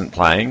Phipps isn't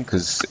playing,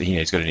 because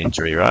he's got an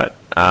injury, right,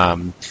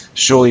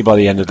 surely by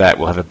the end of that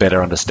we'll have a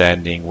better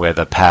understanding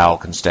whether Powell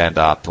can stand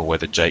up or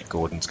whether Jake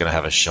Gordon's going to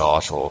have a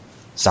shot or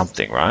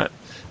something, right?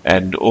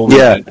 And all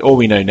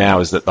we know now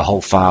is that the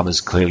whole farm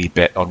has clearly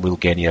bet on Will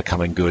Genia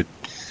coming good,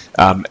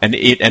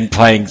 and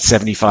playing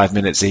 75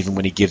 minutes even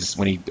when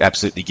he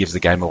absolutely gives the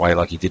game away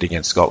like he did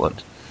against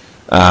Scotland.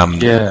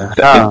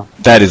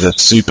 That is a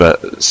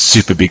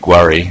super big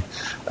worry.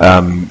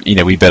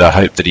 We better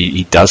hope that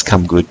he does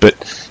come good.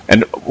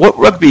 And what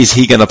rugby is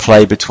he going to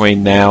play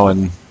between now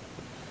and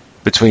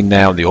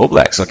the All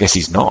Blacks? I guess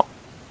he's not.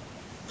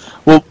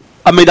 Well,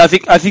 I mean, I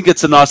think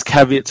it's a nice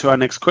caveat to our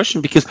next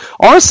question because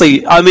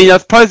honestly, I mean,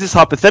 I've posed this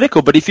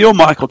hypothetical, but if you're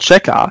Michael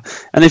Checker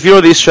and if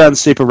you're the Australian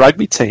Super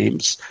Rugby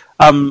teams,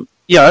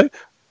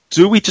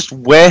 do we just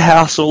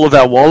warehouse all of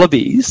our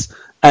Wallabies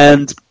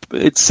and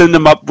send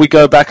them up? We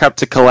go back up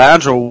to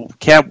Caloundra or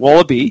Camp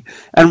Wallaby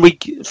and we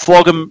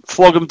flog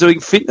them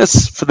doing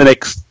fitness for the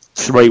next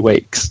 3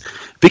 weeks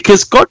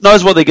because God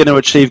knows what they're going to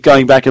achieve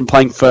going back and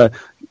playing for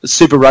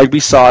Super Rugby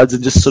sides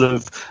and just sort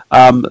of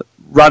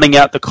running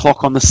out the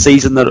clock on the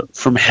season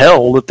from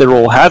hell that they're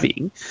all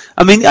having.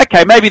 I mean,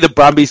 okay, maybe the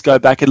Brumbies go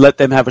back and let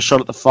them have a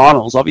shot at the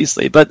finals,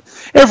 obviously, but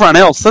everyone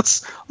else,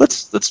 let's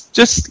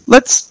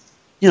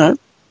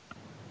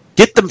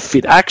get them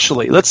fit,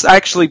 actually. I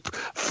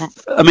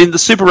mean, the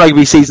Super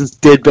Rugby season's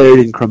dead, buried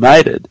and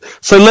cremated.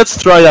 So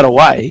let's throw that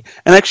away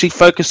and actually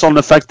focus on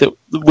the fact that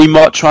we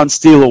might try and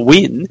steal a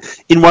win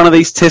in one of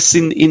these tests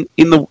in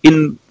the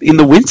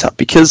winter,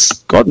 because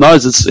God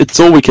knows it's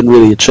all we can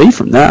really achieve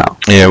from now.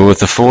 Yeah, well, with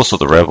the Force or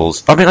the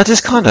Rebels. I mean, I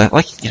just kind of,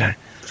 I'm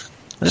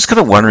just kind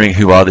of wondering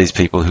who are these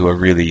people who are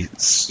really,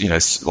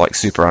 like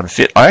super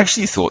unfit. I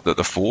actually thought that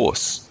the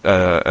Force,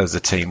 as a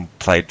team,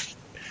 played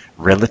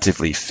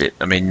relatively fit.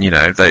 I mean,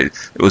 it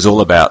was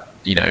all about,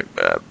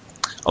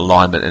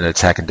 alignment in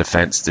attack and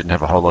defence. Didn't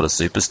have a whole lot of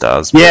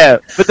superstars. Yeah,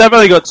 but they've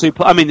only got two.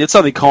 I mean, it's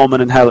only Coleman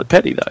and Hallett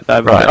Petty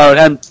though. Right.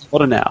 And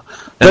Potter now.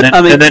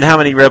 And then how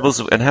many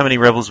Rebels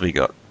we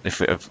got?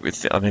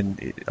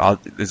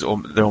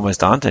 There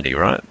almost aren't any,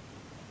 right?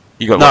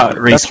 You got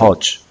Reece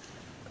Hodge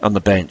on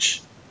the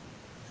bench.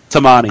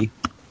 Tamani.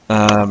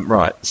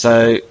 Right.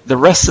 So the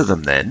rest of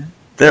them then,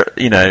 they're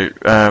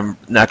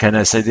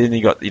so then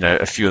you got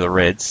a few of the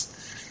Reds.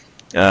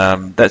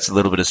 That's a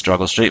little bit of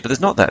struggle street, but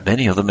there's not that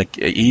many of them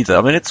either.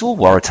 I mean, it's all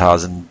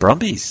Waratahs and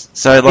Brumbies.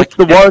 So it's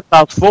the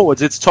Waratahs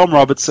forwards. It's Tom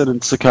Robertson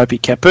and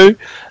Sekope Kepu.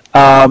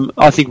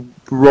 I think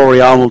Rory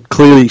Arnold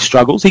clearly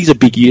struggles. He's a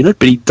big unit,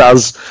 but he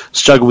does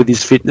struggle with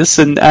his fitness,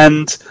 and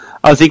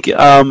I think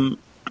they're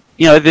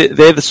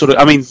the sort of.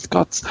 I mean,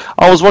 God,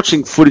 I was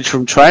watching footage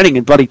from training,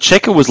 and bloody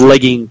Checker was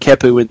legging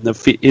Kepu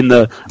in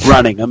the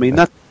running. I mean,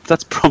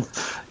 that's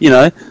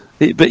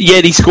but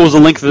yet he scores a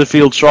length of the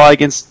field try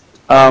against.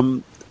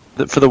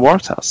 For the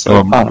Waratahs.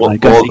 So,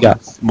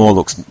 Moore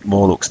looks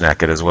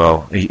knackered as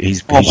well.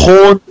 He's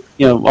Horn.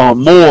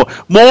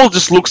 Moore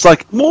just looks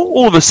like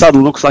all of a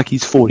sudden looks like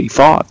he's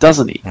 45,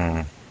 doesn't he?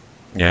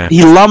 Yeah.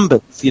 He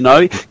lumbers.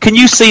 Can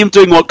you see him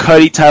doing what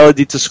Cody Taylor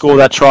did to score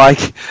that try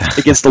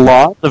against the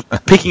Lions, of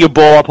picking a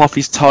ball up off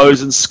his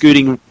toes and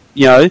scooting,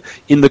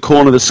 in the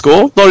corner of the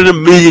score? Not in a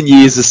million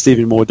years is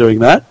Stephen Moore doing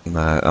that.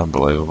 No,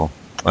 unbelievable.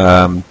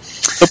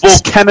 The ball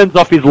cannons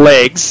off his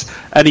legs,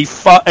 and he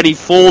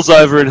falls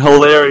over in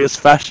hilarious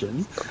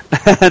fashion,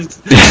 and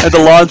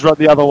the Lions run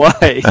the other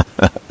way.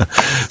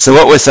 So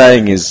what we're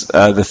saying is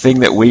the thing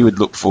that we would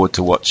look forward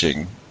to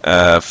watching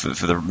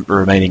for the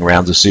remaining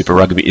rounds of Super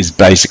Rugby is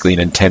basically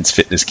an intense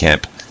fitness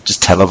camp.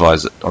 Just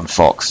televise it on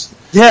Fox.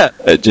 Yeah,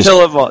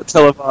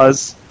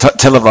 televise.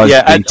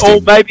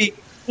 Televise.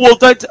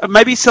 Yeah,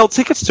 maybe sell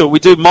tickets to it. We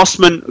do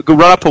Mossman, go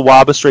run up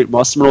Awaba Street,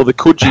 Mossman, or the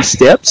Coogee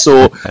Steps,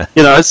 or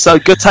so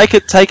go take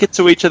it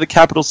to each of the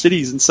capital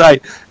cities and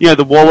say,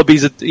 the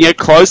Wallabies are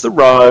close the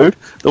road.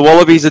 The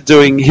Wallabies are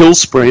doing hill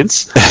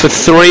sprints for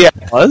 3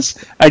 hours,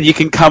 and you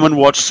can come and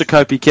watch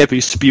Sekope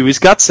Kepu spew his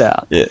guts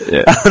out.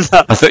 Yeah.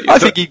 I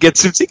think you'd get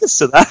some tickets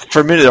to that.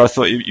 For a minute, I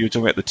thought you were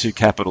talking about the two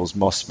capitals,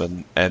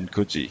 Mossman and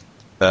Coogee,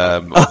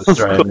 of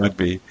Australian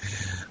rugby.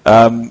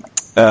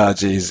 Oh,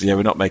 geez, yeah,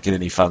 we're not making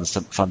any fun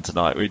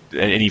tonight.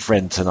 Any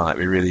friend tonight.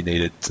 We really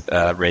needed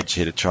Reg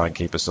here to try and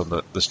keep us on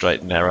the straight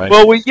and narrow.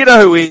 Well, we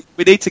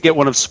need to get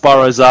one of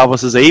Spyro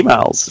Zavos'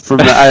 emails from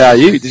the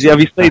ARU.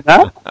 Have you seen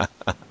that?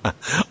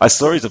 I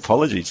saw his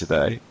apology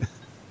today.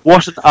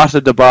 What an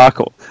utter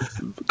debacle.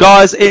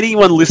 Guys,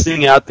 anyone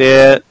listening out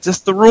there,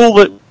 just the rule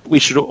that we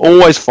should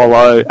always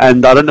follow,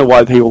 and I don't know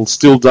why people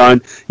still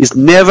don't, is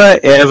never,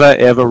 ever,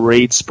 ever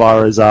read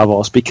Spyro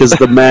Zavos, because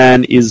the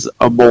man is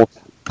immortal.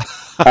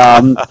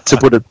 To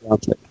put it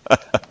bluntly.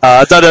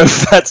 I don't know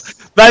if that's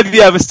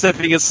maybe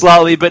overstepping it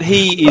slightly, but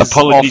he is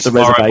apologies off the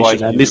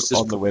reservation. And this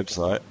on the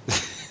website.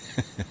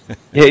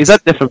 Yeah, is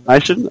that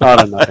defamation? I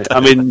don't know. I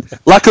mean,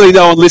 luckily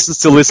no one listens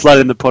to this late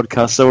in the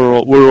podcast,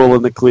 so we're all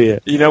in the clear.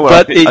 You know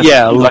what?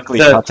 But luckily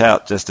cut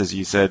out just as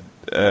you said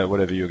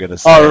whatever you were going to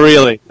say. Oh,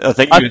 really? I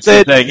think you were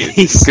saying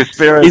he's a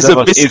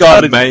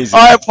misguided. Amazing.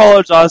 I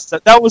apologise.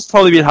 That was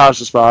probably a bit harsh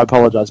as well. I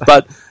apologise,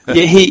 but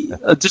yeah, he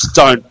just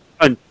don't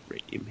read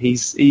him.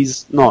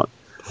 He's not.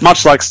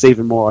 Much like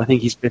Stephen Moore, I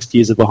think his best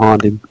years are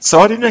behind him.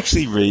 So I didn't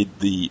actually read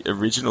the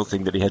original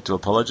thing that he had to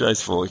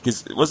apologise for,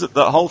 because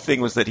the whole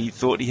thing was that he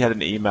thought he had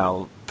an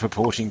email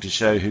purporting to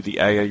show who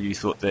the ARU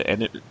thought their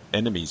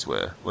enemies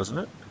were, wasn't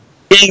it?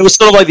 Yeah, it was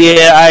sort of like the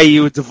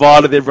ARU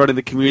divided everyone in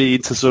the community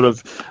into sort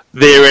of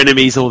their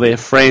enemies or their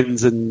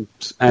friends, and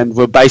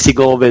were basing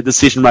all their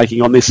decision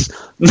making on this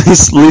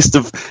list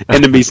of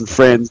enemies and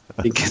friends.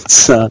 I think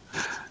it's God.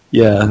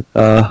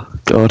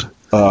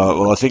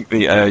 Well, I think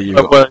the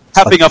But we're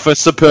capping off a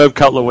superb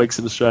couple of weeks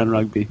in Australian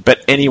rugby.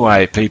 But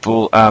anyway,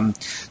 people,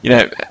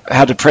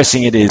 how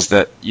depressing it is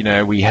that,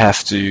 we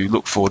have to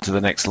look forward to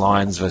the next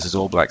Lions versus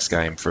All Blacks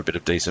game for a bit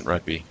of decent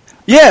rugby.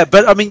 Yeah,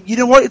 but I mean, you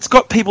know what? It's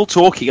got people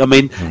talking. I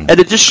mean, and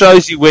it just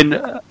shows you when,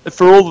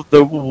 for all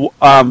the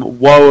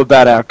woe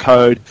about our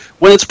code,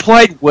 when it's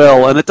played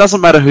well, and it doesn't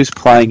matter who's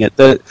playing it,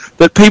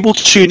 that people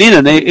tune in,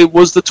 and it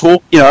was the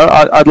talk.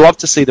 I'd love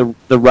to see the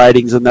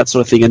ratings and that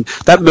sort of thing, and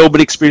that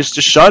Melbourne experience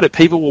just showed it.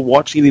 People were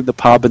watching it in the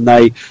pub, and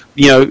they,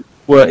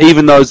 were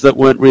even those that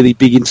weren't really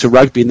big into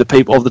rugby, and the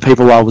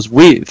people I was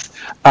with,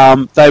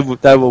 they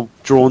were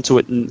drawn to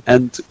it,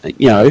 and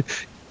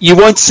you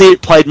won't see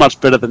it played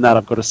much better than that,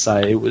 I've got to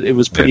say. It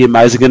was pretty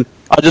amazing, and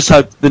I just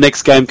hope the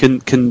next game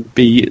can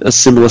be a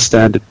similar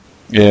standard.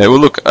 Yeah, well,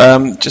 look,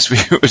 just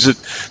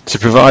to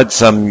provide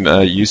some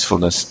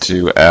usefulness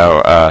to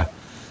our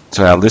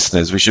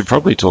listeners, we should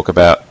probably talk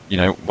about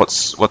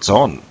what's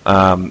on.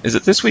 Is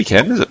it this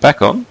weekend? Is it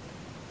back on?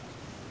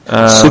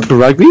 Super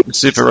Rugby,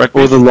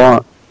 or the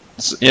Lions?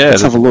 Yeah,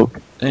 let's have a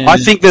look. Yeah. I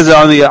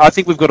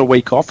think we've got a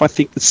week off. I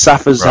think the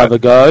Saffers have a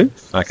go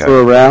for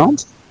a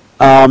round.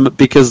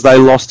 Because they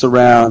lost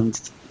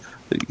around,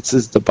 it's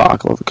a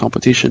debacle of the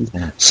competition.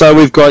 Yeah. So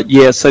we've got,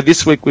 so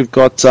this week we've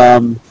got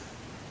the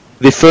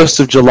 1st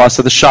of July,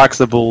 so the Sharks,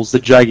 the Bulls, the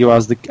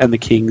Jaguars and the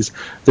Kings,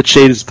 the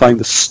Cheetahs playing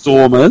the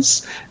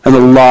Stormers, and the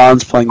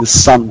Lions playing the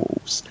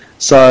Sunwolves.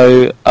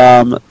 So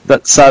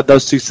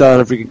those two South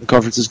African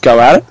conferences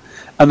go at it.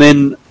 And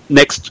then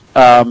next,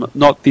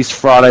 not this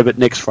Friday, but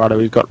next Friday,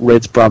 we've got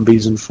Reds,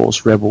 Brumbies and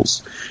Force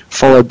Rebels,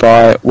 followed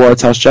by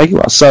Waratahs,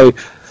 Jaguars. So,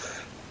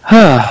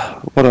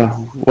 what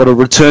a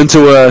return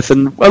to earth,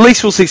 and at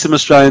least we'll see some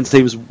Australian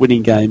teams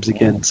winning games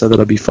again, so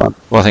that'll be fun.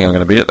 Well, I think I'm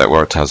going to be at that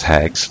Waratahs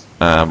Hags,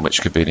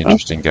 which could be an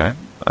interesting game,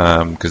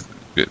 because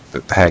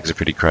the Hags are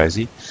pretty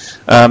crazy.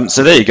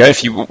 So there you go.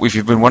 If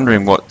you've been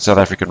wondering what South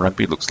African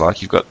rugby looks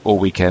like, you've got all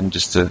weekend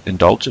just to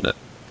indulge in it,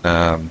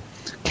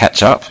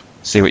 catch up,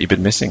 see what you've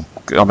been missing.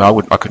 I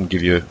mean, I couldn't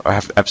give you. I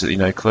have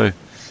absolutely no clue.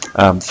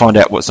 Find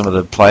out what some of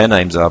the player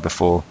names are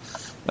before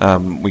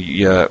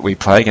we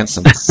play against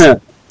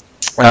them.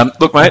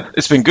 Look, mate,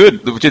 it's been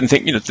good. We didn't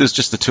think there's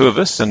just the two of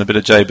us and a bit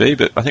of JB,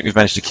 but I think we've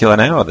managed to kill an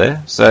hour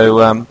there.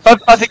 So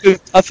I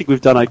think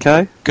we've done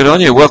okay. Good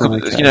on you. Welcome, on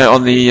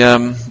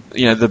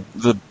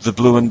the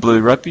Blue and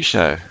Blue Rugby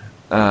Show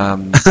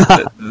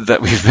that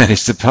we've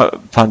managed to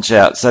punch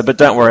out. So, but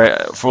don't worry,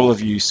 for all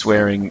of you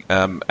swearing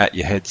at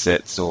your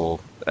headsets or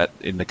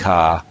in the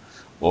car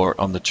or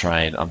on the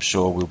train, I'm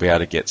sure we'll be able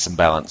to get some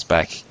balance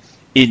back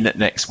in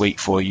next week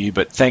for you.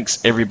 But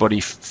thanks everybody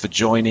for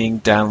joining,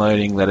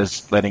 downloading,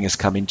 letting us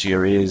come into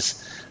your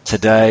ears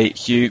today.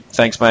 Hugh,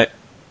 thanks, mate.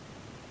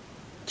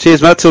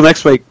 Cheers, mate. Till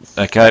next week.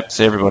 Okay,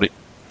 see everybody.